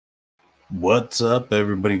What's up,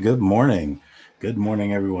 everybody? Good morning. Good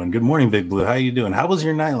morning, everyone. Good morning, Big Blue. How you doing? How was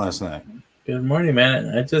your night last night? Good morning,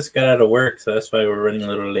 man. I just got out of work, so that's why we're running a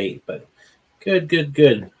little late. But good.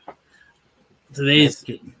 That's Today's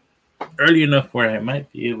good. early enough where I might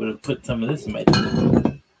be able to put some of this in my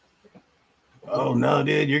tea. Oh no,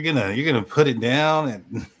 dude, you're gonna put it down at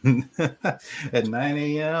at 9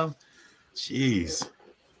 a.m. Jeez,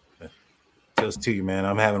 just to you, man.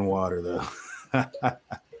 I'm having water though.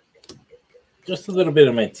 Just a little bit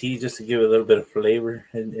of my tea, just to give it a little bit of flavor.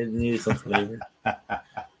 It needed some flavor.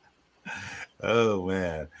 Oh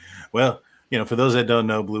man. Well, for those that don't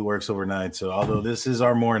know, Blue works overnight. So although this is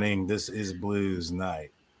our morning, this is Blue's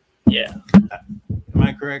night. Yeah. Am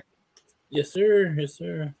I correct? Yes, sir. Yes,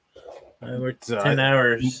 sir. I worked So 10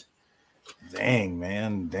 hours. dang,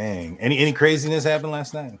 man, dang. Any craziness happened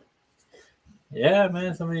last night? Yeah,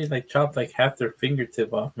 man. Somebody chopped half their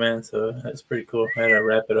fingertip off, man. So that's pretty cool. I had to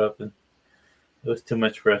wrap it up, and it was too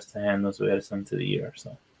much for us to handle, so we had to send it to the ER.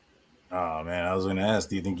 So Oh man, I was gonna ask,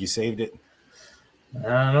 do you think you saved it? I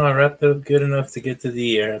don't know. I wrapped it up good enough to get to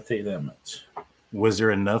the ER. I'll tell you that much. Was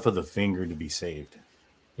there enough of the finger to be saved?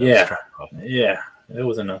 That was Yeah, chopped off. yeah, it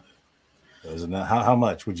was enough. Was enough. How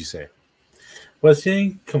much would you say? Well, she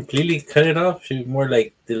didn't completely cut it off. She more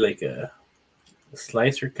did a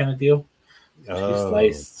slicer kind of deal. She Oh,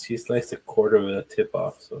 sliced a quarter of the tip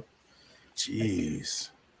off. So jeez.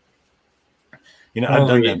 one I've of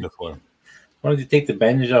done that you, before. once you take the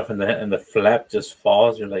bandage off and the flap just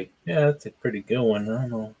falls, you're like, yeah, that's a pretty good one. I don't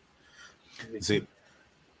know. See,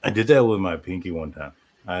 I did that with my pinky one time.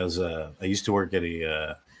 I used to work at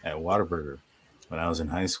Whataburger when I was in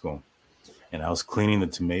high school, and I was cleaning the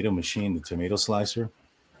tomato machine, the tomato slicer,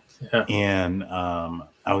 Yeah, and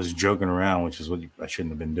I was joking around, which is what I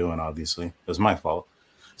shouldn't have been doing. Obviously, it was my fault.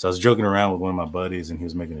 So I was joking around with one of my buddies, and he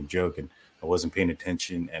was making a joke, and I wasn't paying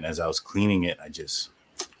attention. And as I was cleaning it, I just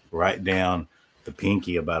right down the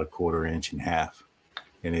pinky about a quarter inch in half,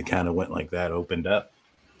 and it kind of went like that, opened up.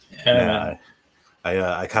 yeah, man. Now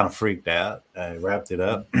I kind of freaked out. I wrapped it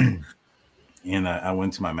up, and I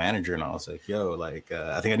went to my manager and I was like, "Yo, I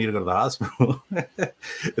think I need to go to the hospital."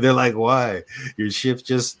 They're like, "Why? Your shift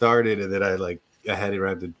just started." And then I had it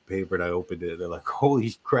wrapped in paper and I opened it. They're like,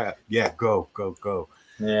 "Holy crap! Yeah, go!"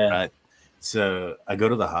 Yeah, Right. So I go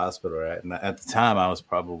to the hospital, right? And at the time, I was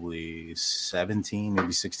probably 17,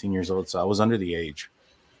 maybe 16 years old. So I was under the age,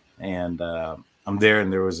 and I'm there,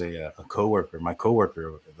 and there was a coworker, my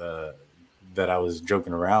coworker, that I was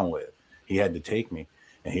joking around with. He had to take me,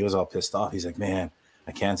 and he was all pissed off. He's like, "Man,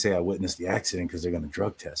 I can't say I witnessed the accident because they're going to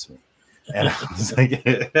drug test me." And I was like,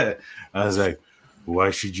 I was like,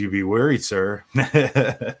 "Why should you be worried, sir?"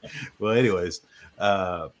 Well, anyways,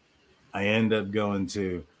 uh, I end up going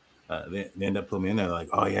to. They end up putting me in there. Like,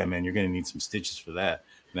 "Oh yeah, man, you're going to need some stitches for that."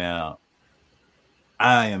 Now,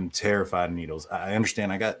 I am terrified of needles. I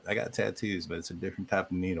understand. I got tattoos, but it's a different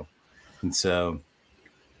type of needle, and so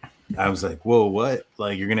I was like, "Whoa, what?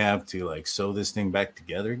 Like, you're gonna have to sew this thing back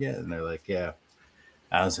together again?" And they're like, "Yeah."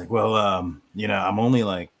 I was like, "Well, I'm only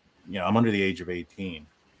I'm under the age of 18.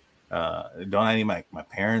 Don't I need my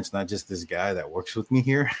parents, not just this guy that works with me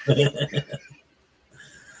here?"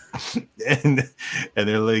 and and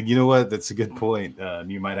they're like, "You know what? That's a good point.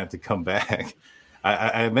 You might have to come back."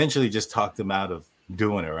 I eventually just talked them out of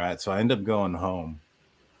doing it, right? So I end up going home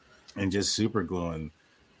and just super gluing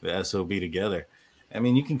the SOB together. I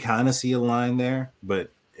mean, you can kind of see a line there,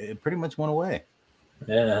 but it pretty much went away.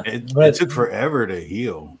 yeah. It But took forever to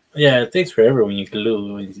heal. yeah, it takes forever when you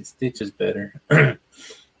glue. When you stitch is better. Yeah,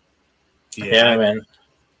 Yeah, man.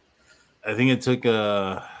 I think it took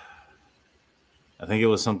I think it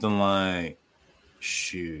was something like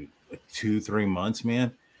shoot, like 2-3 months,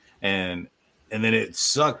 man. And and then it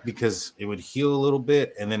sucked because it would heal a little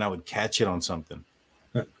bit and then I would catch it on something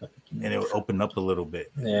and it would open up a little bit.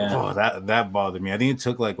 Yeah. Oh, that bothered me. I think it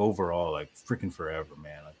took overall freaking forever,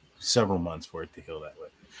 man. Like several months for it to heal that way.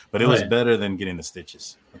 But it Oh was yeah. better than getting the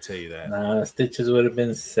stitches. I'll tell you that. Nah, stitches would have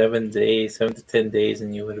been 7 days, 7 to 10 days,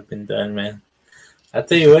 and you would have been done, man. I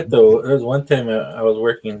tell you what, though, there was one time I was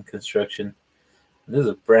working in construction. This is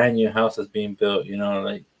a brand new house that's being built,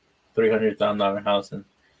 like $300,000 house, and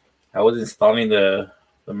I was installing the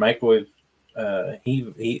microwave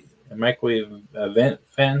heat microwave vent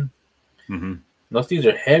fan. Hmm. Those things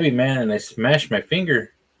are heavy, man, and I smashed my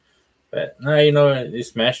finger. But now you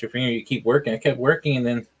smash your finger, you keep working. I kept working, and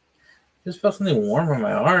then just felt something warm on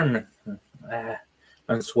my arm. Ah,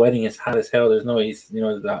 I'm sweating. It's hot as hell. There's no,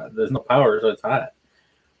 there's no power, so it's hot.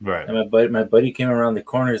 Right. And my buddy came around the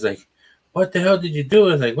corner. He's like, "What the hell did you do?"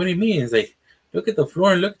 I was like, "What do you mean?" He's like, look at the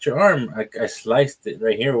floor and look at your arm. I sliced it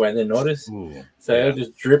right here where I didn't notice. Ooh, So yeah. I was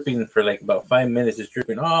just dripping for like about 5 minutes, just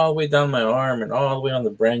dripping all the way down my arm and all the way on the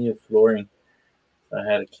brand new flooring. So I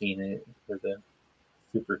had to clean it for the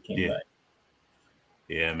super came Yeah. back.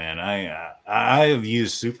 Yeah, man. I have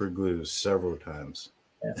used super glue several times.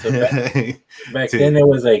 Yeah, so back then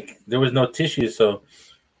To there was no tissue, so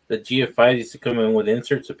the GFI used to come in with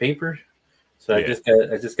inserts of paper. So yeah.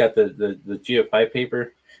 I just got the GFI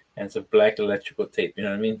paper and some black electrical tape, you know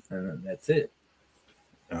what I mean? And then that's it.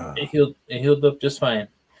 It healed up just fine.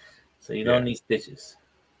 So you don't Yeah. need stitches.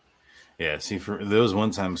 Yeah. See, for there was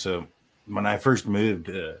one time. So when I first moved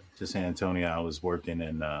to San Antonio, I was working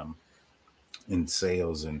in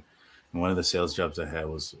sales, and one of the sales jobs I had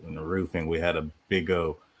was in the roofing. We had a big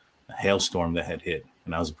hailstorm that had hit,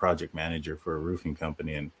 and I was a project manager for a roofing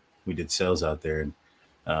company, and we did sales out there,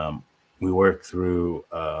 and we worked through.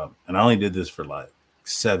 And I only did this for like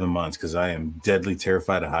 7 months because I am deadly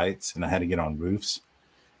terrified of heights, and I had to get on roofs,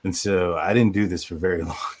 and so I didn't do this for very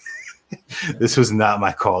long. This was not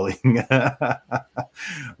my calling,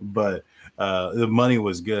 but the money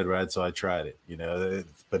was good, right? So I tried it,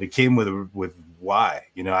 but it came with why,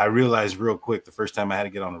 I realized real quick the first time I had to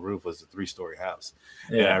get on the roof was a 3-story house.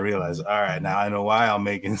 Yeah. And I realized, all right, now I know why I'm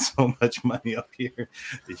making so much money up here.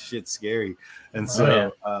 This shit's scary. And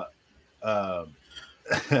so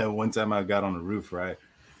one time I got on the roof, right?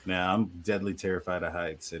 Now I'm deadly terrified of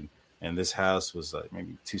heights, and this house was like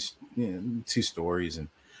maybe 2 stories, and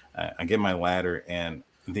I get my ladder, and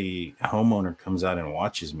the homeowner comes out and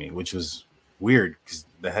watches me, which was weird because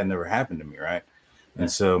that had never happened to me, right? Yeah.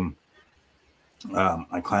 And so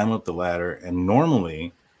I climb up the ladder, and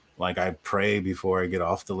normally, like, I pray before I get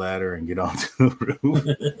off the ladder and get onto the roof.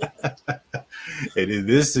 And in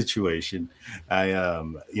this situation, I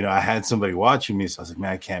had somebody watching me, so I was like,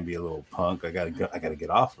 man, I can't be a little punk. I gotta get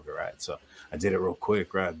off of it, right? So I did it real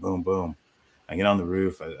quick, right? Boom, boom. I get on the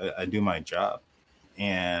roof. I do my job.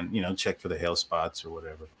 And, check for the hail spots or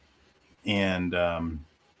whatever. And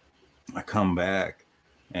I come back,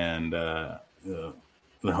 and the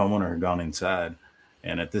homeowner had gone inside.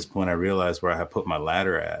 And at this point, I realized where I had put my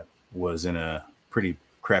ladder at was in a pretty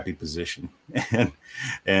crappy position.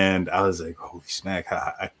 And I was like, holy smack.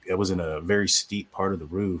 I was in a very steep part of the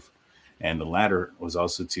roof, and the ladder was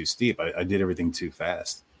also too steep. I did everything too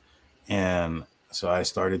fast. And so I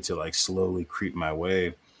started to like slowly creep my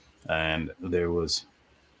way. And there was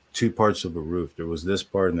 2 parts of the roof. There was this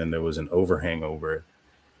part, and then there was an overhang over it.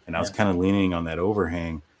 And I was kind of leaning on that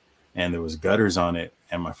overhang, and there was gutters on it,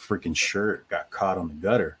 and my freaking shirt got caught on the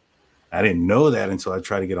gutter. I didn't know that until I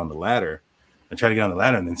tried to get on the ladder. I tried to get on the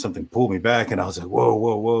ladder, and then something pulled me back, and I was like, whoa,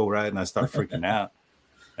 whoa, whoa, right? And I start freaking out,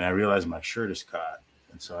 and I realized my shirt is caught.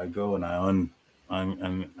 And so I go and I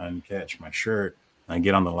uncatch my shirt, and I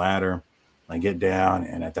get on the ladder. I get down,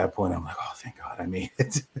 and at that point, I'm like, oh, thank God I made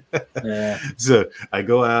it. Yeah. So I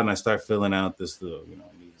go out and I start filling out these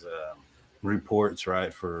reports,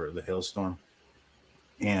 right, for the hailstorm.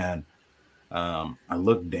 And I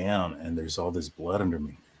look down, and there's all this blood under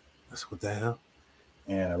me. I said, what the hell?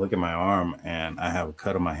 And I look at my arm, and I have a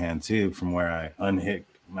cut on my hand, too, from where I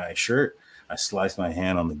unhooked my shirt. I sliced my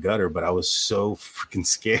hand on the gutter, but I was so freaking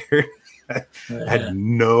scared. I had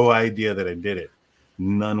no idea that I did it.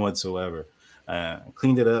 None whatsoever.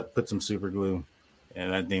 Cleaned it up, put some super glue,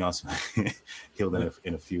 and that thing also healed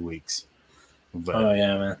in a few weeks. But, oh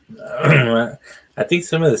yeah, man. I think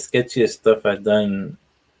some of the sketchiest stuff I've done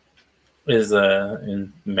is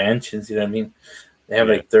in mansions, you know what I mean? They have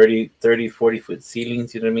like 30, 40 foot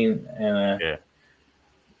ceilings, you know what I mean? And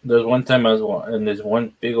there's one time I was in this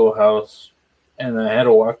one big old house, and I had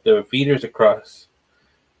to walk the feeders across.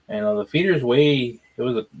 And the feeders I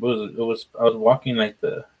was walking like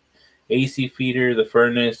the AC feeder, the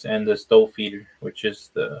furnace, and the stove feeder, which is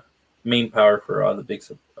the main power for all the big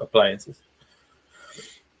appliances.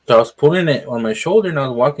 So I was pulling it on my shoulder, and I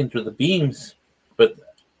was walking through the beams. But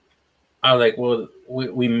I was like, well,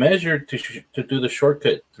 we measured to do the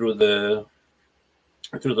shortcut through the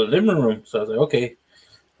living room. So I was like, okay,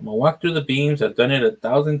 I'm gonna walk through the beams. I've done it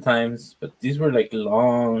 1,000 times, but these were like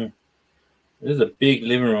long. This is a big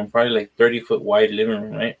living room, probably like 30-foot wide living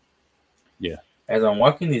room, right? Yeah. As I'm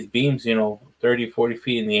walking these beams, 30, 40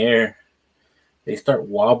 feet in the air, they start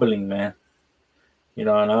wobbling, man. And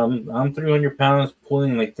I'm 300 pounds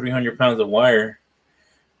pulling like 300 pounds of wire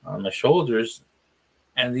on my shoulders,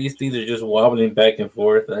 and these things are just wobbling back and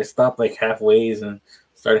forth. I stopped like halfway and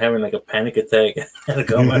started having like a panic attack. I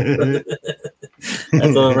told my brother,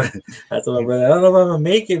 I told my brother, I don't know if I'm gonna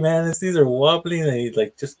make it, man. These things are wobbling. And he's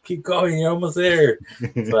like, just keep going, you're almost there.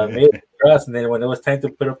 So I made it across, and then when it was time to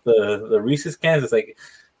put up the Reese's cans, it's like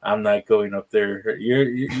I'm not going up there.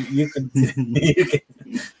 You can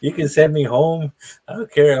you can send me home. I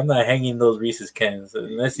don't care. I'm not hanging those Reese's cans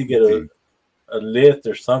unless you get Dude. a lift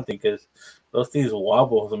or something, because those things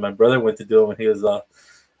wobble. So my brother went to do them, and he was like,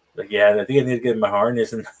 yeah, I think I need to get my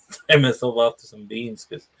harness and tie myself off to some beams,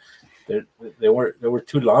 because they were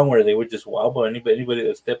too long where they would just wobble. Anybody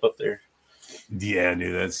that step up there. Yeah,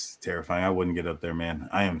 dude, that's terrifying. I wouldn't get up there, man.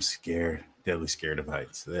 I am scared, deadly scared of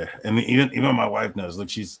heights. There, I mean, even my wife knows. Look,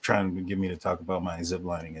 she's trying to get me to talk about my zip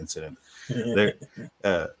lining incident. There,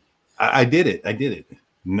 I did it. I did it.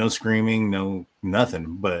 No screaming, no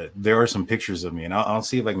nothing. But there are some pictures of me, and I'll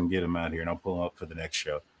see if I can get them out here, and I'll pull them up for the next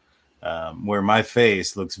show. Where my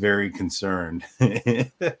face looks very concerned.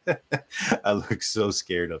 I look so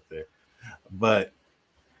scared up there. But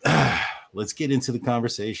let's get into the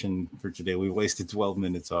conversation for today. We wasted 12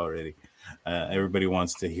 minutes already. Everybody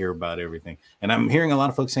wants to hear about everything, and I'm hearing a lot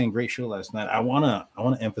of folks saying great show last night. I wanna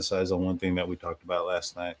emphasize on one thing that we talked about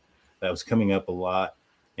last night that was coming up a lot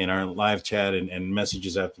in our live chat and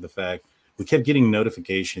messages after the fact. We kept getting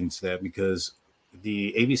notifications that because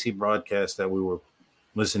the ABC broadcast that we were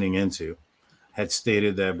listening into had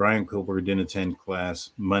stated that Bryan Kohberger didn't attend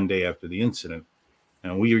class Monday after the incident,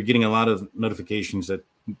 and we were getting a lot of notifications that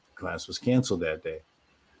class was canceled that day.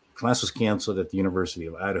 Class was canceled at the University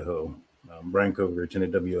of Idaho. Bryan Kohberger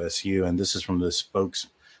attended WSU, and this is from the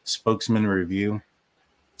spokesman review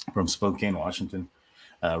from Spokane, Washington,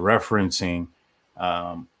 referencing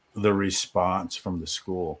the response from the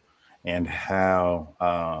school and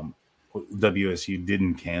how WSU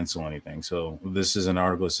didn't cancel anything. So this is an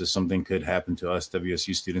article that says something could happen to us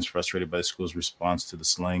WSU students frustrated by the school's response to the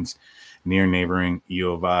slayings near neighboring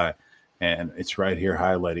U of I. And it's right here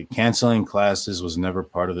highlighted. Canceling classes was never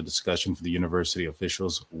part of the discussion for the university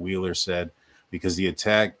officials, Wheeler said, because the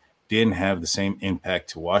attack didn't have the same impact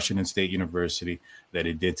to Washington State University that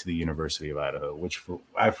it did to the University of Idaho, which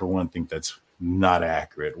I, for one, think that's not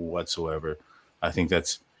accurate whatsoever. I think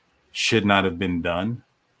that's should not have been done.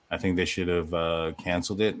 I think they should have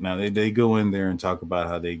canceled it. Now, they go in there and talk about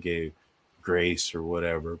how they gave grace or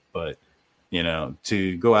whatever, but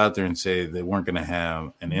to go out there and say they weren't going to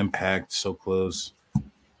have an impact so close,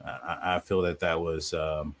 I feel that was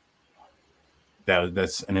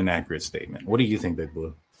that's an inaccurate statement. What do you think, Big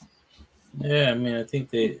Blue? Yeah, I mean, I think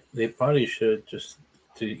they probably should, just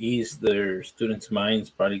to ease their students' minds,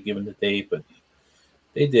 probably given the day, but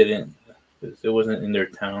they didn't, because it wasn't in their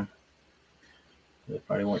town. They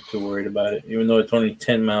probably weren't too worried about it, even though it's only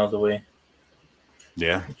 10 miles away.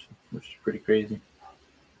 Yeah, which is pretty crazy.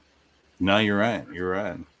 No, you're right. You're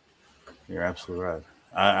right. You're absolutely right.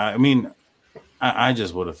 I mean, I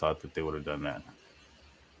just would have thought that they would have done that.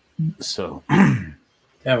 So, yeah,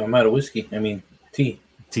 I'm out of whiskey. I mean, tea.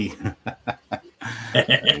 You're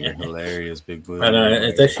hilarious, Big Blue.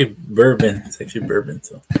 It's actually bourbon.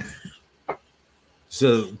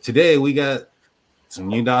 So today we got some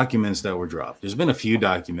new documents that were dropped. There's been a few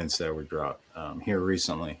documents that were dropped here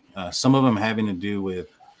recently. Some of them having to do with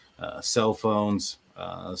cell phones.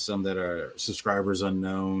 Some that are subscribers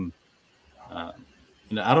unknown. I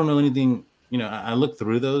don't know anything. I looked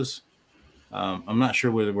through those. I'm not sure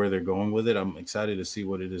where they're going with it. I'm excited to see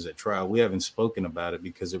what it is at trial. We haven't spoken about it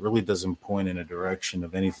because it really doesn't point in a direction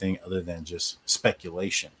of anything other than just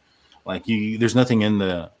speculation. Like there's nothing in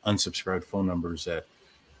the unsubscribed phone numbers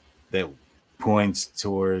that points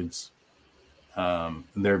towards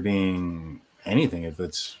there being anything. If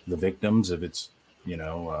it's the victims, if it's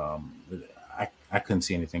I couldn't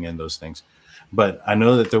see anything in those things. But I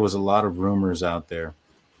know that there was a lot of rumors out there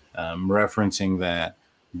referencing that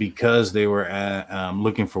because they were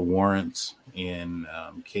looking for warrants in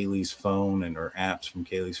Kaylee's phone or apps from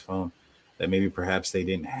Kaylee's phone, that maybe perhaps they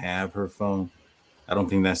didn't have her phone. I don't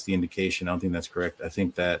think that's the indication. I don't think that's correct. I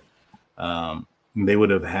think that they would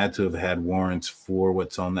have had to have had warrants for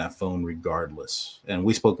what's on that phone regardless. And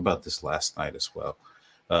we spoke about this last night as well,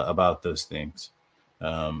 about those things.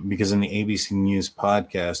 Because in the ABC News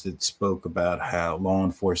podcast, it spoke about how law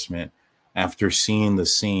enforcement, after seeing the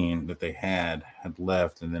scene that they had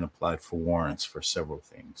left and then applied for warrants for several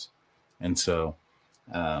things. And so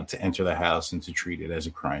to enter the house and to treat it as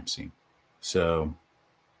a crime scene. So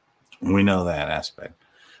we know that aspect.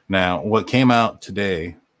 Now, what came out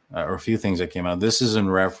today, or a few things that came out, this is in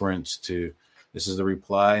reference to, this is the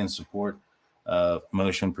reply in support of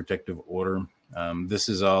motion protective order. This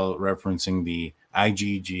is all referencing the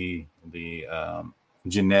IgG, the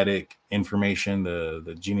genetic information,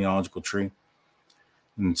 the genealogical tree.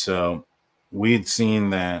 And so we had seen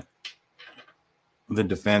that the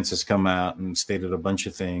defense has come out and stated a bunch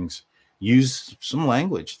of things, used some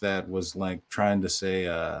language that was like trying to say,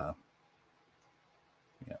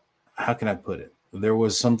 how can I put it? There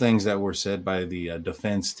was some things that were said by the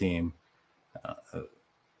defense team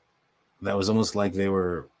that was almost like they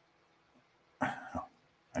were,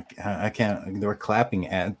 I can't, they were clapping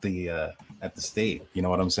at the state. You know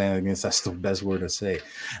what I'm saying? I guess that's the best word to say.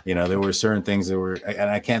 You know, there were certain things that were, and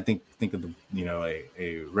I can't think of the,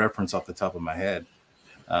 a reference off the top of my head.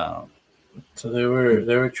 So they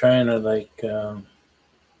were trying to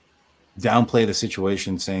downplay the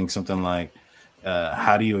situation, saying something like,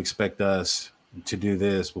 how do you expect us to do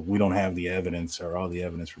this, but we don't have the evidence or all the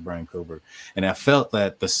evidence for Bryan Kohberger? And I felt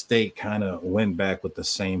that the state kind of went back with the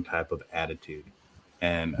same type of attitude.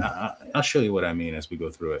 And I'll show you what I mean as we go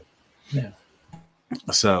through it. Yeah.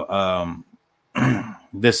 So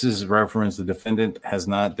this is reference. The defendant has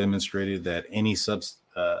not demonstrated that any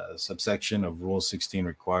subsection of Rule 16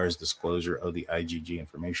 requires disclosure of the IGG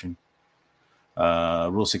information.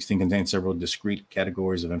 Rule 16 contains several discrete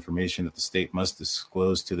categories of information that the state must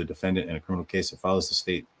disclose to the defendant in a criminal case. It follows the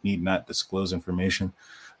state need not disclose information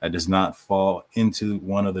that does not fall into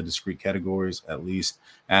one of the discrete categories, at least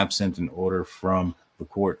absent an order from the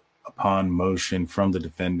court upon motion from the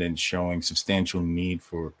defendant showing substantial need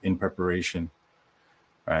for in preparation,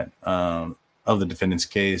 right, of the defendant's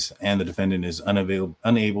case, and the defendant is unable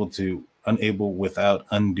without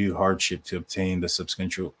undue hardship to obtain the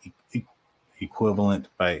substantial equivalent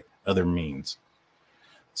by other means.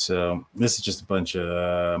 So this is just a bunch of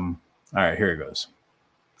all right, here it goes.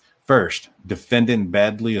 First, defendant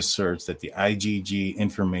badly asserts that the IGG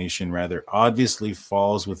information rather obviously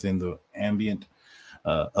falls within the ambient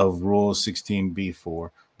of Rule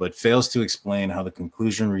 16b4, but fails to explain how the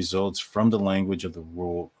conclusion results from the language of the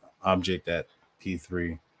rule object at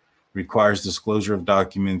P3 requires disclosure of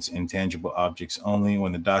documents and tangible objects only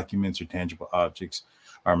when the documents or tangible objects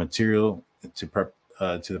are material to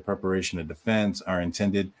the preparation of defense, are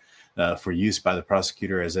intended for use by the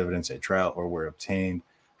prosecutor as evidence at trial, or were obtained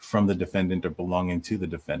from the defendant or belonging to the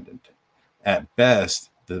defendant. At best,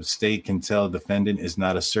 the state can tell the defendant is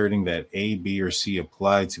not asserting that A, B, or C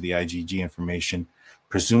applied to the IGG information.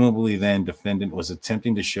 Presumably, then, defendant was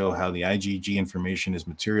attempting to show how the IGG information is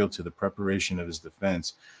material to the preparation of his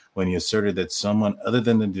defense when he asserted that someone other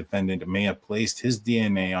than the defendant may have placed his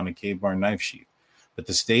DNA on a K-bar knife sheath. But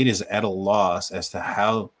the state is at a loss as to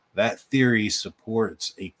how that theory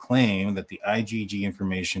supports a claim that the IGG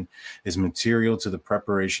information is material to the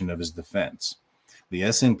preparation of his defense. The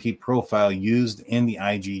SNP profile used in the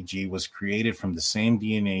IGG was created from the same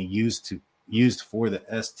DNA used for the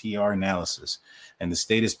STR analysis, and the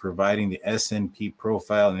state is providing the SNP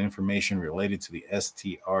profile and information related to the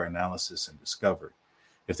STR analysis and discovery.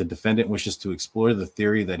 If the defendant wishes to explore the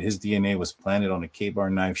theory that his DNA was planted on a K-bar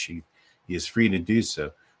knife sheath, he is free to do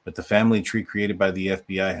so, but the family tree created by the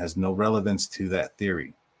FBI has no relevance to that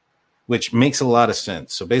theory, which makes a lot of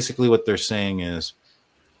sense. So basically what they're saying is,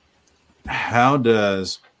 how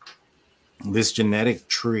does this genetic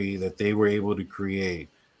tree that they were able to create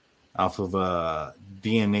off of a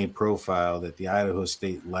DNA profile that the Idaho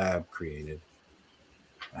State Lab created,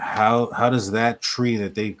 how does that tree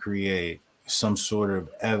that they create some sort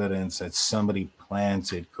of evidence that somebody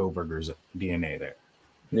planted Kohberger's DNA there?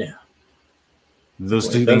 Yeah. Those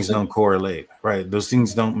two things don't correlate, right? Those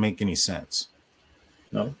things don't make any sense.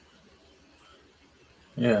 No.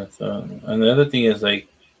 Yeah. So, and the other thing is, like,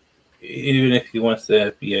 even if he wants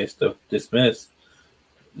the FBI stuff dismissed,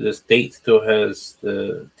 the state still has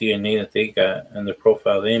the DNA that they got and the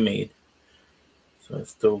profile they made. So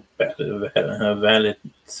it's still a valid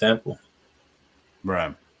sample.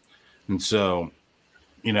 Right. And so,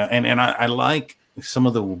 and I like some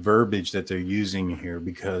of the verbiage that they're using here,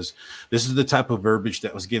 because this is the type of verbiage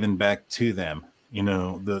that was given back to them.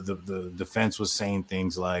 The defense was saying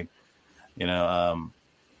things like, let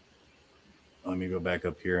me go back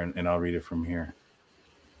up here and I'll read it from here.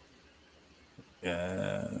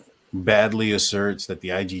 Badly asserts that the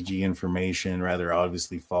IGG information rather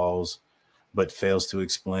obviously falls, but fails to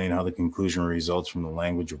explain how the conclusion results from the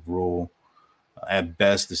language of rule. At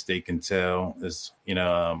best, the state can tell is, hold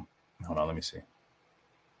on, let me see.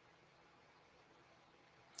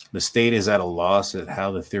 The state is at a loss at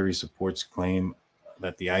how the theory supports claim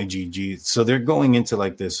that the IGG. So they're going into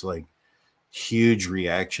this huge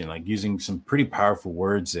reaction, using some pretty powerful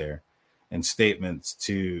words there and statements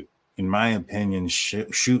to, in my opinion,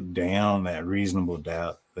 shoot down that reasonable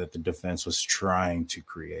doubt that the defense was trying to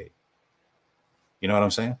create. You know what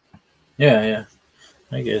I'm saying? Yeah,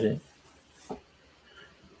 I get it. All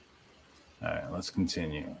right, let's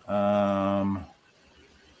continue.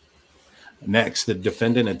 Next, the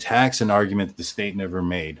defendant attacks an argument that the state never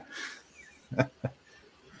made,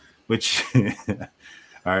 which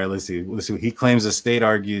All right, let's see. Let's see. He claims the state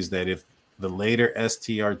argues that if the later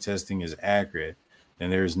STR testing is accurate, then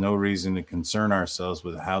there is no reason to concern ourselves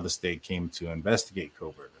with how the state came to investigate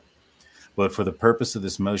Kohberger. But for the purpose of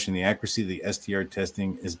this motion, the accuracy of the STR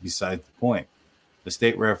testing is beside the point. The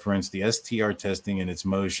state referenced the STR testing in its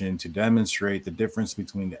motion to demonstrate the difference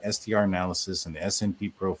between the STR analysis and the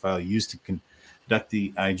SNP profile used to conduct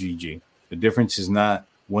the IgG. The difference is not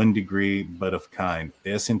 1 degree, but of kind.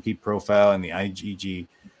 The SNP profile and the IgG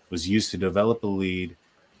was used to develop a lead,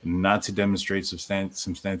 not to demonstrate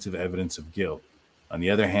substantive evidence of guilt. On the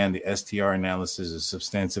other hand, the STR analysis is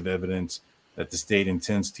substantive evidence that the state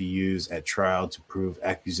intends to use at trial to prove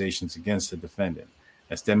accusations against the defendant.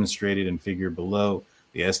 As demonstrated in figure below,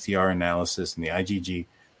 the STR analysis and the IgG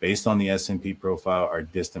based on the SNP profile are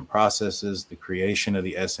distant processes. The creation of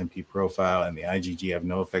the SNP profile and the IgG have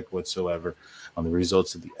no effect whatsoever on the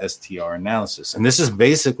results of the STR analysis. And this is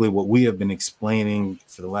basically what we have been explaining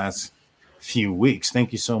for the last few weeks.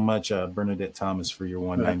 Thank you so much, Bernadette Thomas, for your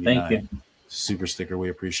 $1.99 Thank you. super sticker. We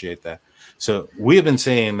appreciate that. So we have been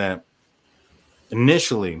saying that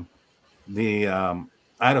initially the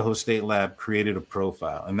Idaho State Lab created a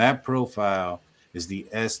profile, and that profile is the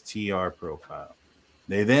STR profile.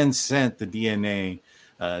 They then sent the DNA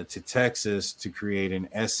to Texas to create an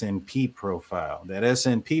SNP profile. That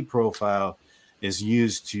SNP profile is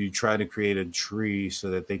used to try to create a tree so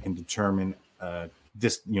that they can determine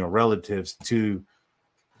relatives to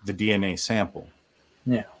the DNA sample.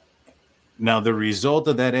 Yeah. Now, the result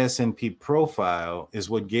of that SNP profile is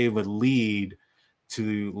what gave a lead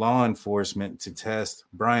to law enforcement to test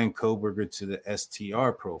Bryan Kohberger to the STR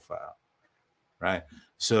profile, right?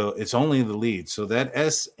 So it's only the lead. So that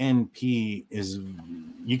SNP is,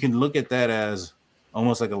 you can look at that as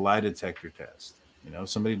almost like a lie detector test. You know, if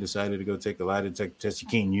somebody decided to go take a lie detector test, you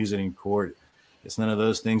can't use it in court. It's none of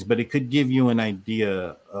those things, but it could give you an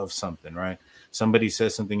idea of something, right? Somebody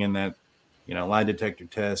says something in that, you know, lie detector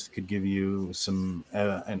test could give you some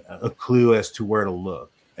a clue as to where to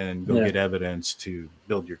look and go get evidence to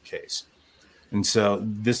build your case. And so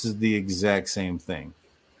this is the exact same thing.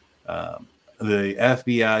 The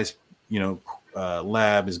FBI's,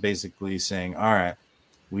 lab is basically saying, all right,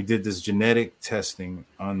 we did this genetic testing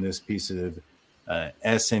on this piece of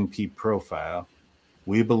SNP profile.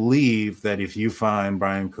 We believe that if you find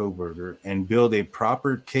Bryan Kohberger and build a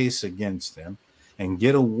proper case against him and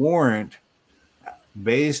get a warrant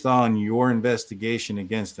based on your investigation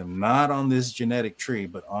against him, not on this genetic tree,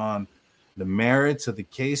 but on the merits of the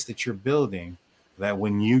case that you're building, that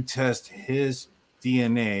when you test his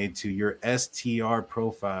DNA to your STR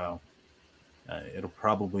profile, it'll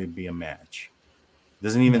probably be a match.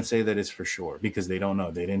 Doesn't even say that it's for sure because they don't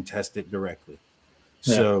know. They didn't test it directly.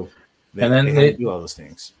 Yeah. So they had to do all those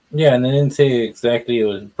things. Yeah, and they didn't say exactly it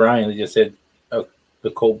was Bryan. They just said the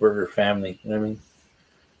Kohberger family. You know what I mean?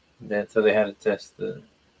 So they had to test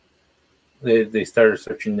they started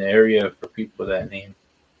searching the area for people with that name.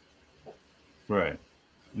 Right.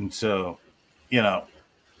 And so, and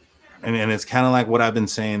it's kind of like what I've been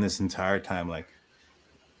saying this entire time. Like,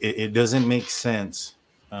 it doesn't make sense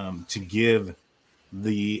to give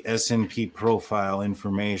the SNP profile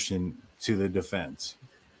information to the defense.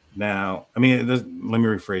 Now, I mean, let me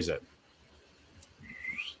rephrase that.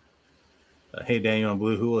 Hey, Daniel on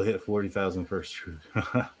Blue, who will hit 40,000 first truth?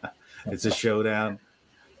 It's a showdown.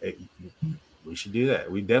 We should do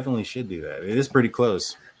that. We definitely should do that. It is pretty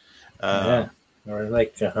close. We're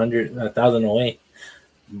like 1,000 away.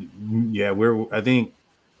 Yeah, I think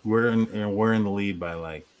we're in the lead by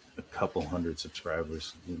like a couple hundred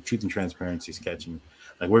subscribers. Truth and Transparency is catching.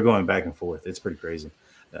 Like, we're going back and forth. It's pretty crazy.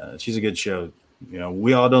 She's a good show.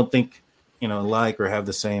 We all don't think, like or have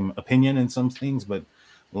the same opinion in some things, but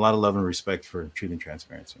a lot of love and respect for Truth and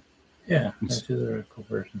Transparency. Yeah, she's a very cool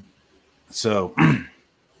person. So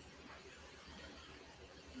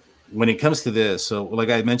when it comes to this, so like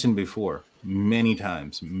I mentioned before, many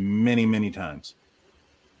times,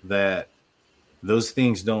 that those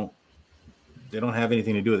things don't have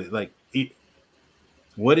anything to do with it. Like,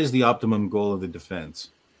 what is the optimum goal of the defense?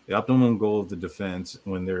 The optimum goal of the defense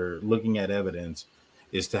when they're looking at evidence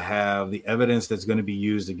is to have the evidence that's going to be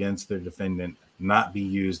used against their defendant not be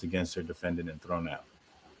used against their defendant and thrown out.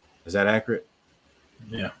 Is that accurate?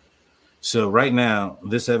 Yeah. So right now,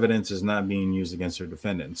 this evidence is not being used against their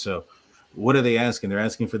defendant. So what are they asking? They're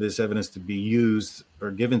asking for this evidence to be used or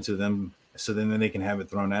given to them so then they can have it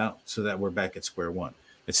thrown out so that we're back at square one.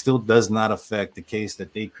 It still does not affect the case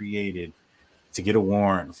that they created to get a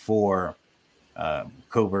warrant for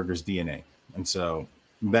Kohberger's DNA. And so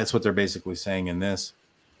that's what they're basically saying in this.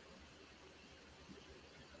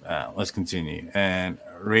 Let's continue. And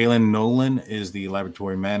Raylan Nolan is the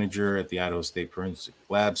laboratory manager at the Idaho State Forensic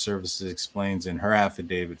Lab Services, explains in her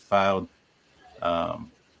affidavit filed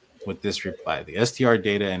um, with this reply. The STR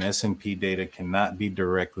data and SNP data cannot be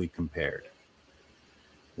directly compared.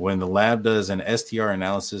 When the lab does an STR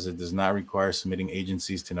analysis, it does not require submitting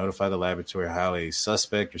agencies to notify the laboratory how a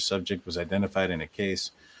suspect or subject was identified in a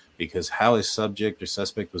case, because how a subject or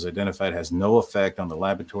suspect was identified has no effect on the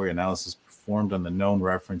laboratory analysis performed on the known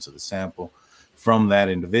reference of the sample from that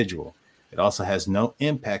individual. It also has no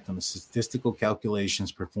impact on the statistical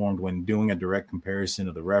calculations performed when doing a direct comparison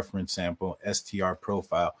of the reference sample STR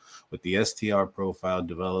profile with the STR profile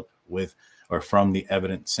developed with or from the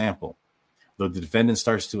evident sample. Though the defendant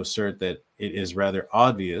starts to assert that it is rather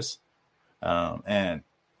obvious and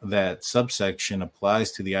that subsection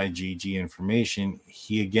applies to the IgG information,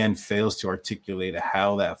 he again fails to articulate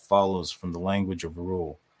how that follows from the language of the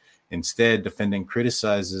rule. Instead, defendant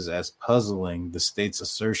criticizes as puzzling the state's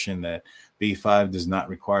assertion that B5 does not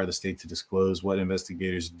require the state to disclose what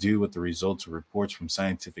investigators do with the results of reports from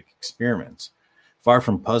scientific experiments. Far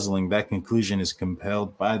from puzzling, that conclusion is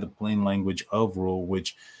compelled by the plain language of rule,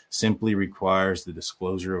 which simply requires the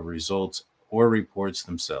disclosure of results or reports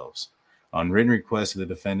themselves. On written request of the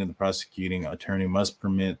defendant, the prosecuting attorney must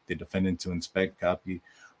permit the defendant to inspect, copy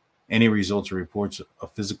any results or reports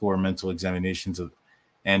of physical or mental examinations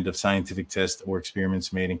and of scientific tests or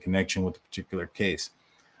experiments made in connection with a particular case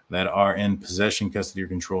that are in possession, custody, or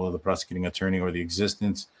control of the prosecuting attorney, or the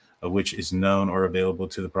existence of which is known or available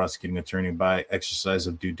to the prosecuting attorney by exercise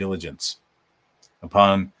of due diligence.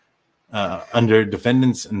 Under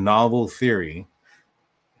defendant's novel theory,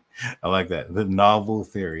 I like that, the novel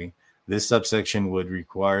theory, this subsection would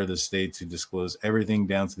require the state to disclose everything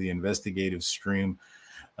down to the investigative stream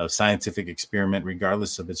of scientific experiment,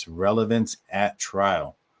 regardless of its relevance at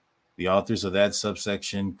trial. The authors of that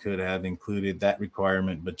subsection could have included that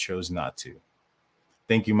requirement, but chose not to.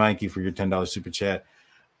 Thank you, Mikey, for your $10 super chat.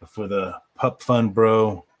 For the pup fund,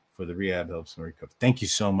 bro, for the rehab helps and recover. Thank you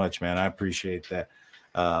so much, man. I appreciate that.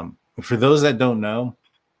 For those that don't know,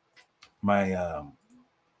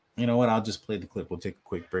 you know what? I'll just play the clip. We'll take a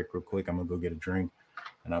quick break real quick. I'm going to go get a drink,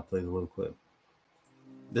 and I'll play the little clip.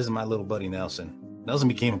 This is my little buddy, Nelson. Nelson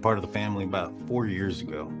became a part of the family about 4 years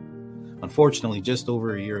ago. Unfortunately, just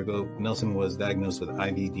over a year ago, Nelson was diagnosed with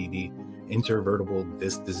IVDD, intervertebral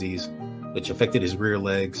disc disease, which affected his rear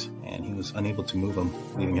legs, and he was unable to move them,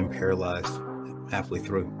 leaving him paralyzed halfway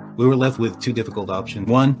through. We were left with two difficult options.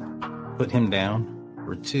 One, put him down,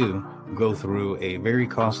 or two, go through a very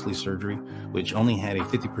costly surgery, which only had a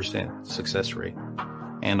 50% success rate,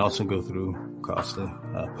 and also go through costly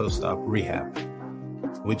post-op rehab.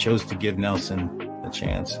 We chose to give Nelson a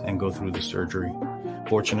chance and go through the surgery.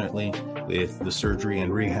 Fortunately, with the surgery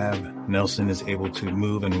and rehab, Nelson is able to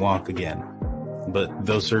move and walk again. But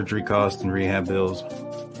those surgery costs and rehab bills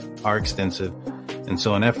are extensive. And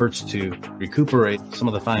so in efforts to recuperate some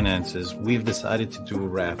of the finances, we've decided to do a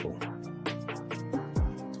raffle.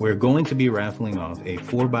 We're going to be raffling off a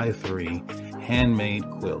 4x3 handmade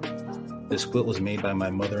quilt. This quilt was made by my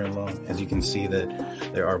mother-in-law. As you can see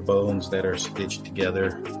that there are bones that are stitched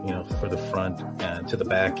together, for the front and to the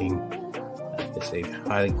backing. It's a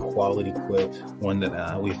high quality quilt, one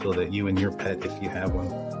that we feel that you and your pet, if you have one,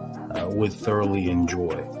 would thoroughly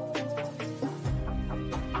enjoy.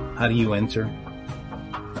 How do you enter?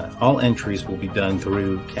 All entries will be done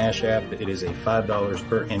through Cash App. It is a $5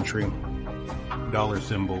 per entry. Dollar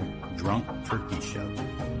symbol, Drunk Turkey Show.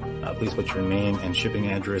 Please put your name and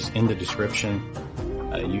shipping address in the description.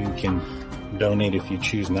 You can donate if you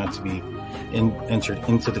choose not to be entered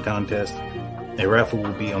into the contest. A raffle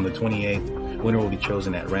will be on the 28th. Winner will be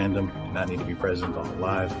chosen at random. Do not need to be present on the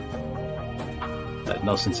live.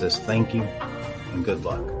 Nelson says thank you and good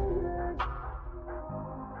luck.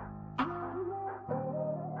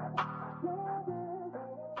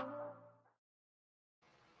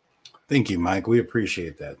 Thank you, Mike. We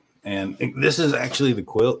appreciate that. And this is actually the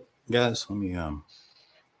quilt, guys. Let me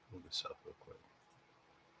pull this up real quick.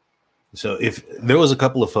 So if there was a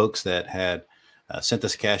couple of folks that had sent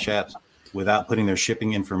us Cash Apps without putting their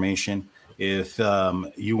shipping information, if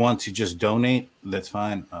you want to just donate, that's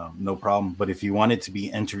fine, no problem. But if you wanted to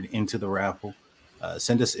be entered into the raffle,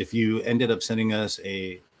 send us. If you ended up sending us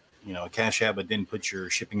a Cash App but didn't put your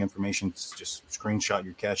shipping information, just screenshot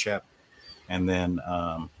your Cash App and then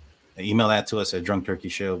email that to us at Drunk Turkey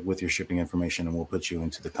Show with your shipping information, and we'll put you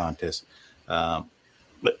into the contest.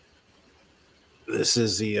 But this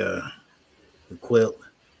is the quilt.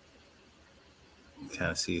 You kind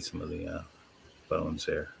of see some of the bones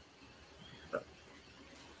there.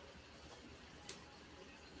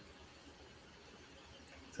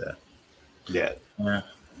 Yeah. Yeah.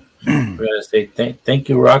 We gotta say thank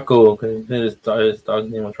you, Rocco, because his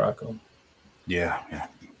dog's name was Rocco. Yeah.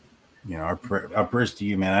 You know, our prayers to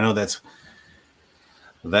you, man. I know that's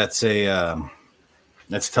a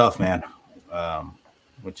that's tough, man.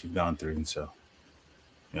 What you've gone through, and so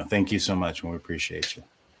thank you so much, and we appreciate you.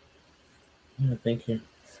 Yeah, thank you.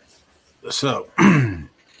 So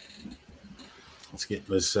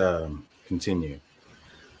let's continue.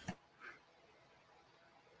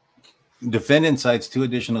 Defendant cites two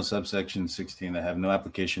additional subsections 16 that have no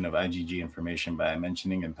application of IGG information by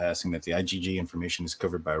mentioning and passing that the IGG information is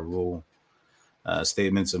covered by rule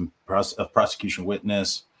statements of prosecution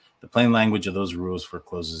witness. The plain language of those rules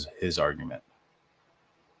forecloses his argument.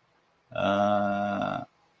 And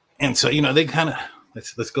so, they kind of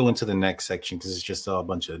let's go into the next section because it's just a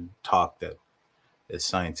bunch of talk that is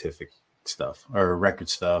scientific stuff or record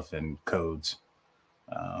stuff and codes.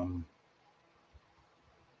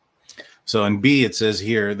 So in B, it says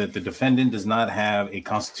here that the defendant does not have a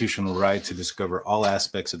constitutional right to discover all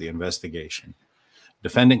aspects of the investigation.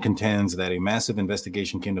 Defendant contends that a massive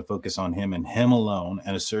investigation came to focus on him and him alone,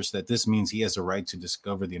 and asserts that this means he has a right to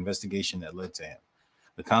discover the investigation that led to him.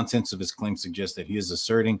 The contents of his claim suggest that he is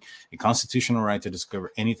asserting a constitutional right to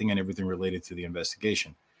discover anything and everything related to the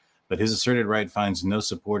investigation. But his asserted right finds no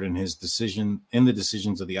support in the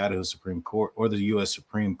decisions of the Idaho Supreme Court or the U.S.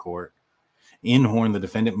 Supreme Court. In Horn, the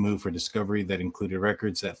defendant moved for discovery that included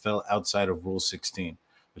records that fell outside of Rule 16.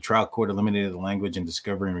 The trial court eliminated the language in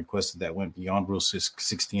discovery and requested that went beyond Rule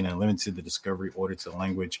 16 and limited the discovery order to the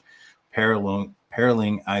language paralleling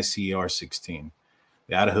ICR 16.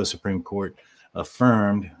 The Idaho Supreme Court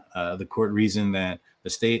affirmed the court reasoned that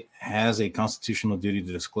the state has a constitutional duty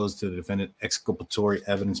to disclose to the defendant exculpatory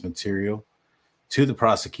evidence material to the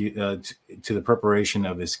to the preparation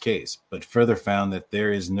of his case, but further found that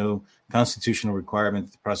there is no constitutional requirement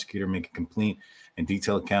that the prosecutor make a complete and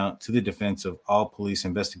detailed account to the defense of all police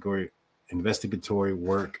investigatory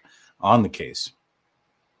work on the case.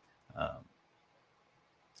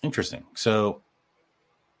 Interesting. So,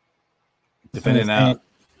 defendant out.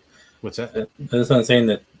 What's that? That's what I'm saying,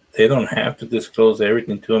 that they don't have to disclose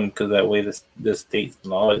everything to him because that way the state's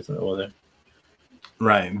law isn't over there.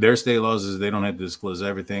 Right. Their state laws is they don't have to disclose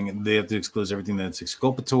everything. They have to disclose everything that's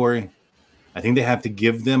exculpatory. I think they have to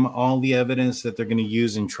give them all the evidence that they're going to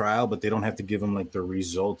use in trial, but they don't have to give them like the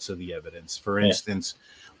results of the evidence. For instance,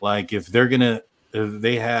 like if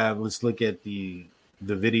they have, let's look at the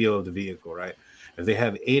video of the vehicle, right? If they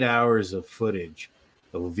have 8 hours of footage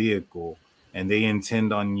of a vehicle and they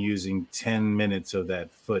intend on using 10 minutes of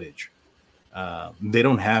that footage, they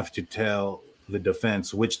don't have to tell the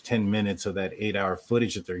defense which 10 minutes of that 8-hour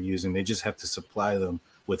footage that they're using. They just have to supply them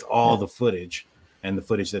with all the footage and the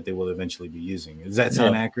footage that they will eventually be using. Does that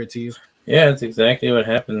sound accurate to you? Yeah, that's exactly what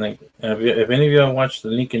happened. Like, if any of you have watched The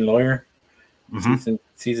Lincoln Lawyer,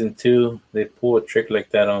 season 2, they pull a trick like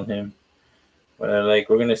that on him. Like,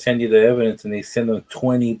 we're gonna send you the evidence, and they send them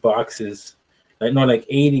 20 boxes, like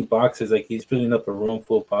 80 boxes. Like, he's filling up a room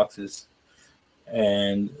full of boxes,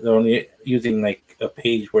 and they're only using like a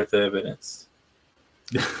page worth of evidence.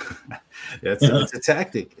 It's a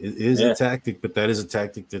tactic. It is a tactic, but that is a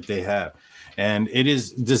tactic that they have, and it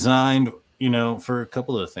is designed, for a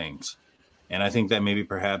couple of things. And I think that maybe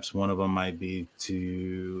perhaps one of them might be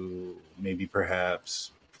to maybe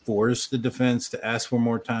perhaps force the defense to ask for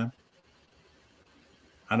more time.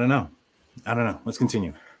 I don't know. Let's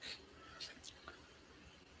continue.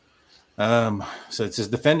 So it says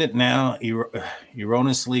defendant now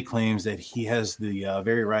erroneously claims that he has the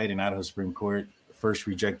very right in Idaho Supreme Court first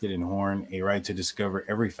rejected in Horn a right to discover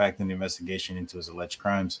every fact in the investigation into his alleged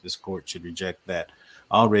crimes. This court should reject that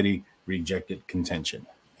already rejected contention.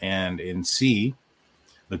 And in C,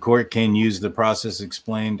 the court can use the process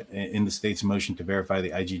explained in the state's motion to verify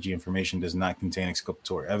the IGG information does not contain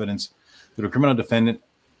exculpatory evidence. The criminal defendant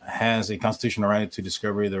has a constitutional right to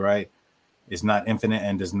discovery. The right is not infinite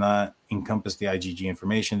and does not encompass the IGG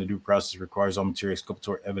information. The due process requires all material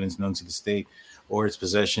exculpatory evidence known to the state or its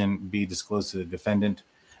possession be disclosed to the defendant.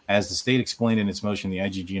 As the state explained in its motion, the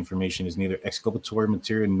IGG information is neither exculpatory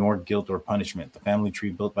material nor guilt or punishment. The family tree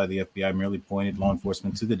built by the FBI merely pointed law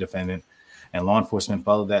enforcement to the defendant, and law enforcement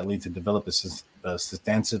followed that lead to develop a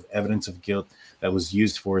substantive evidence of guilt that was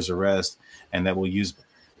used for his arrest and that will use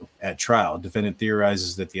at trial. Defendant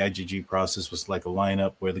theorizes that the IGG process was like a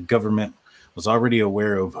lineup where the government was already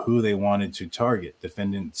aware of who they wanted to target.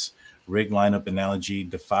 Defendant's rigged lineup analogy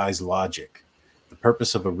defies logic. The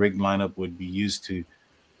purpose of a rigged lineup would be used to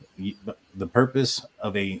the purpose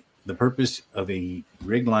of a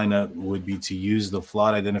rigged lineup would be to use the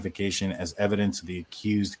flawed identification as evidence of the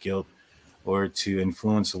accused guilt or to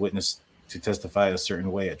influence the witness to testify a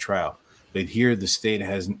certain way at trial. But here, the state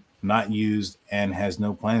has not used and has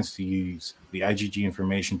no plans to use the IGG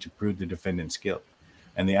information to prove the defendant's guilt.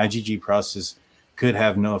 And the IGG process could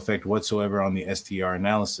have no effect whatsoever on the STR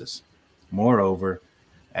analysis. Moreover,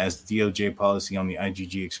 as the DOJ policy on the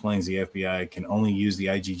IGG explains, the FBI can only use the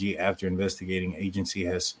IGG after investigating agency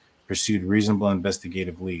has pursued reasonable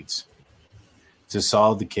investigative leads to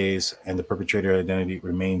solve the case and the perpetrator identity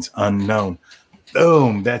remains unknown.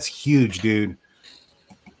 Boom. That's huge, dude.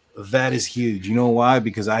 That is huge. You know why?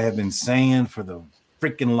 Because I have been saying for the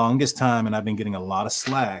freaking longest time, and I've been getting a lot of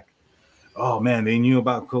slack. Oh, man, they knew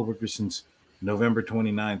about Kohberger since November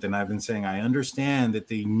 29th. And I've been saying, I understand that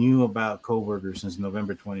they knew about Kohberger since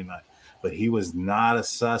November 29th, but he was not a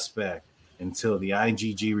suspect until the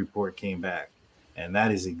IGG report came back. And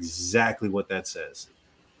that is exactly what that says.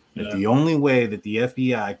 Yeah. That the only way that the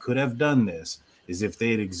FBI could have done this is if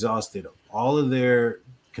they had exhausted all of their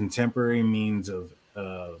contemporary means of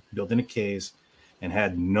building a case and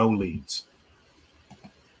had no leads.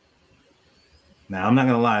 Now, I'm not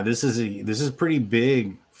going to lie. This is pretty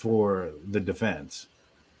big for the defense.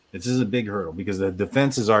 This is a big hurdle because the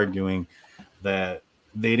defense is arguing that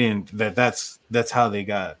they didn't. That's how they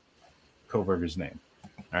got Kohberger's name.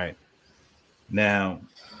 All right. Now,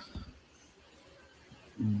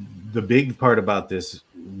 the big part about this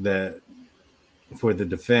that for the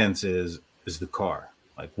defense is the car.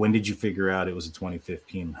 Like, when did you figure out it was a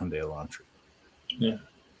 2015 Hyundai Elantra? Yeah.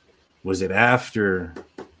 Was it after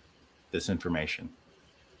this information?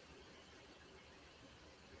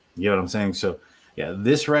 You know what I'm saying? So, yeah,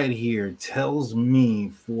 this right here tells me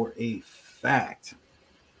for a fact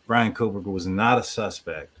Bryan Kohberger was not a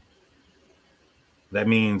suspect. That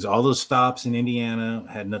means all those stops in Indiana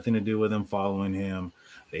had nothing to do with him following him.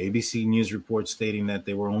 The ABC News report stating that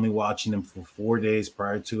they were only watching him for 4 days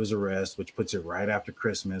prior to his arrest, which puts it right after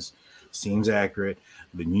Christmas, seems accurate.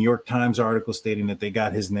 The New York Times article stating that they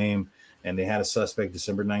got his name and they had a suspect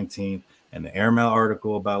December 19th. And the Airmail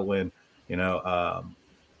article about when,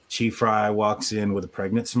 Chief Fry walks in with a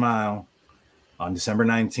pregnant smile on December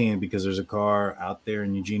 19th because there's a car out there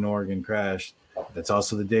in Eugene, Oregon crashed. That's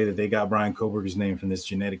also the day that they got Bryan Kohberger's name from this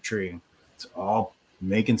genetic tree. It's all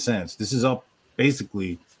making sense. This is all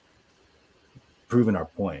basically proving our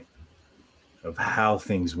point of how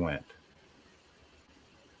things went.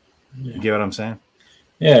 Yeah. You get what I'm saying?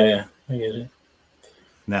 Yeah, I get it.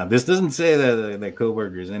 Now, this doesn't say that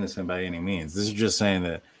Kohberger is innocent by any means. This is just saying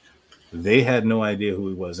that they had no idea who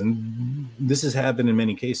he was. And this has happened in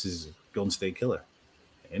many cases. Golden State Killer.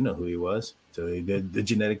 They didn't know who he was. So they did the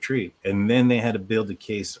genetic tree. And then they had to build a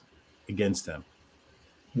case against him.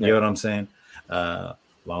 You know what I'm saying?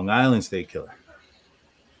 Long Island State Killer.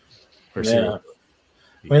 Yeah.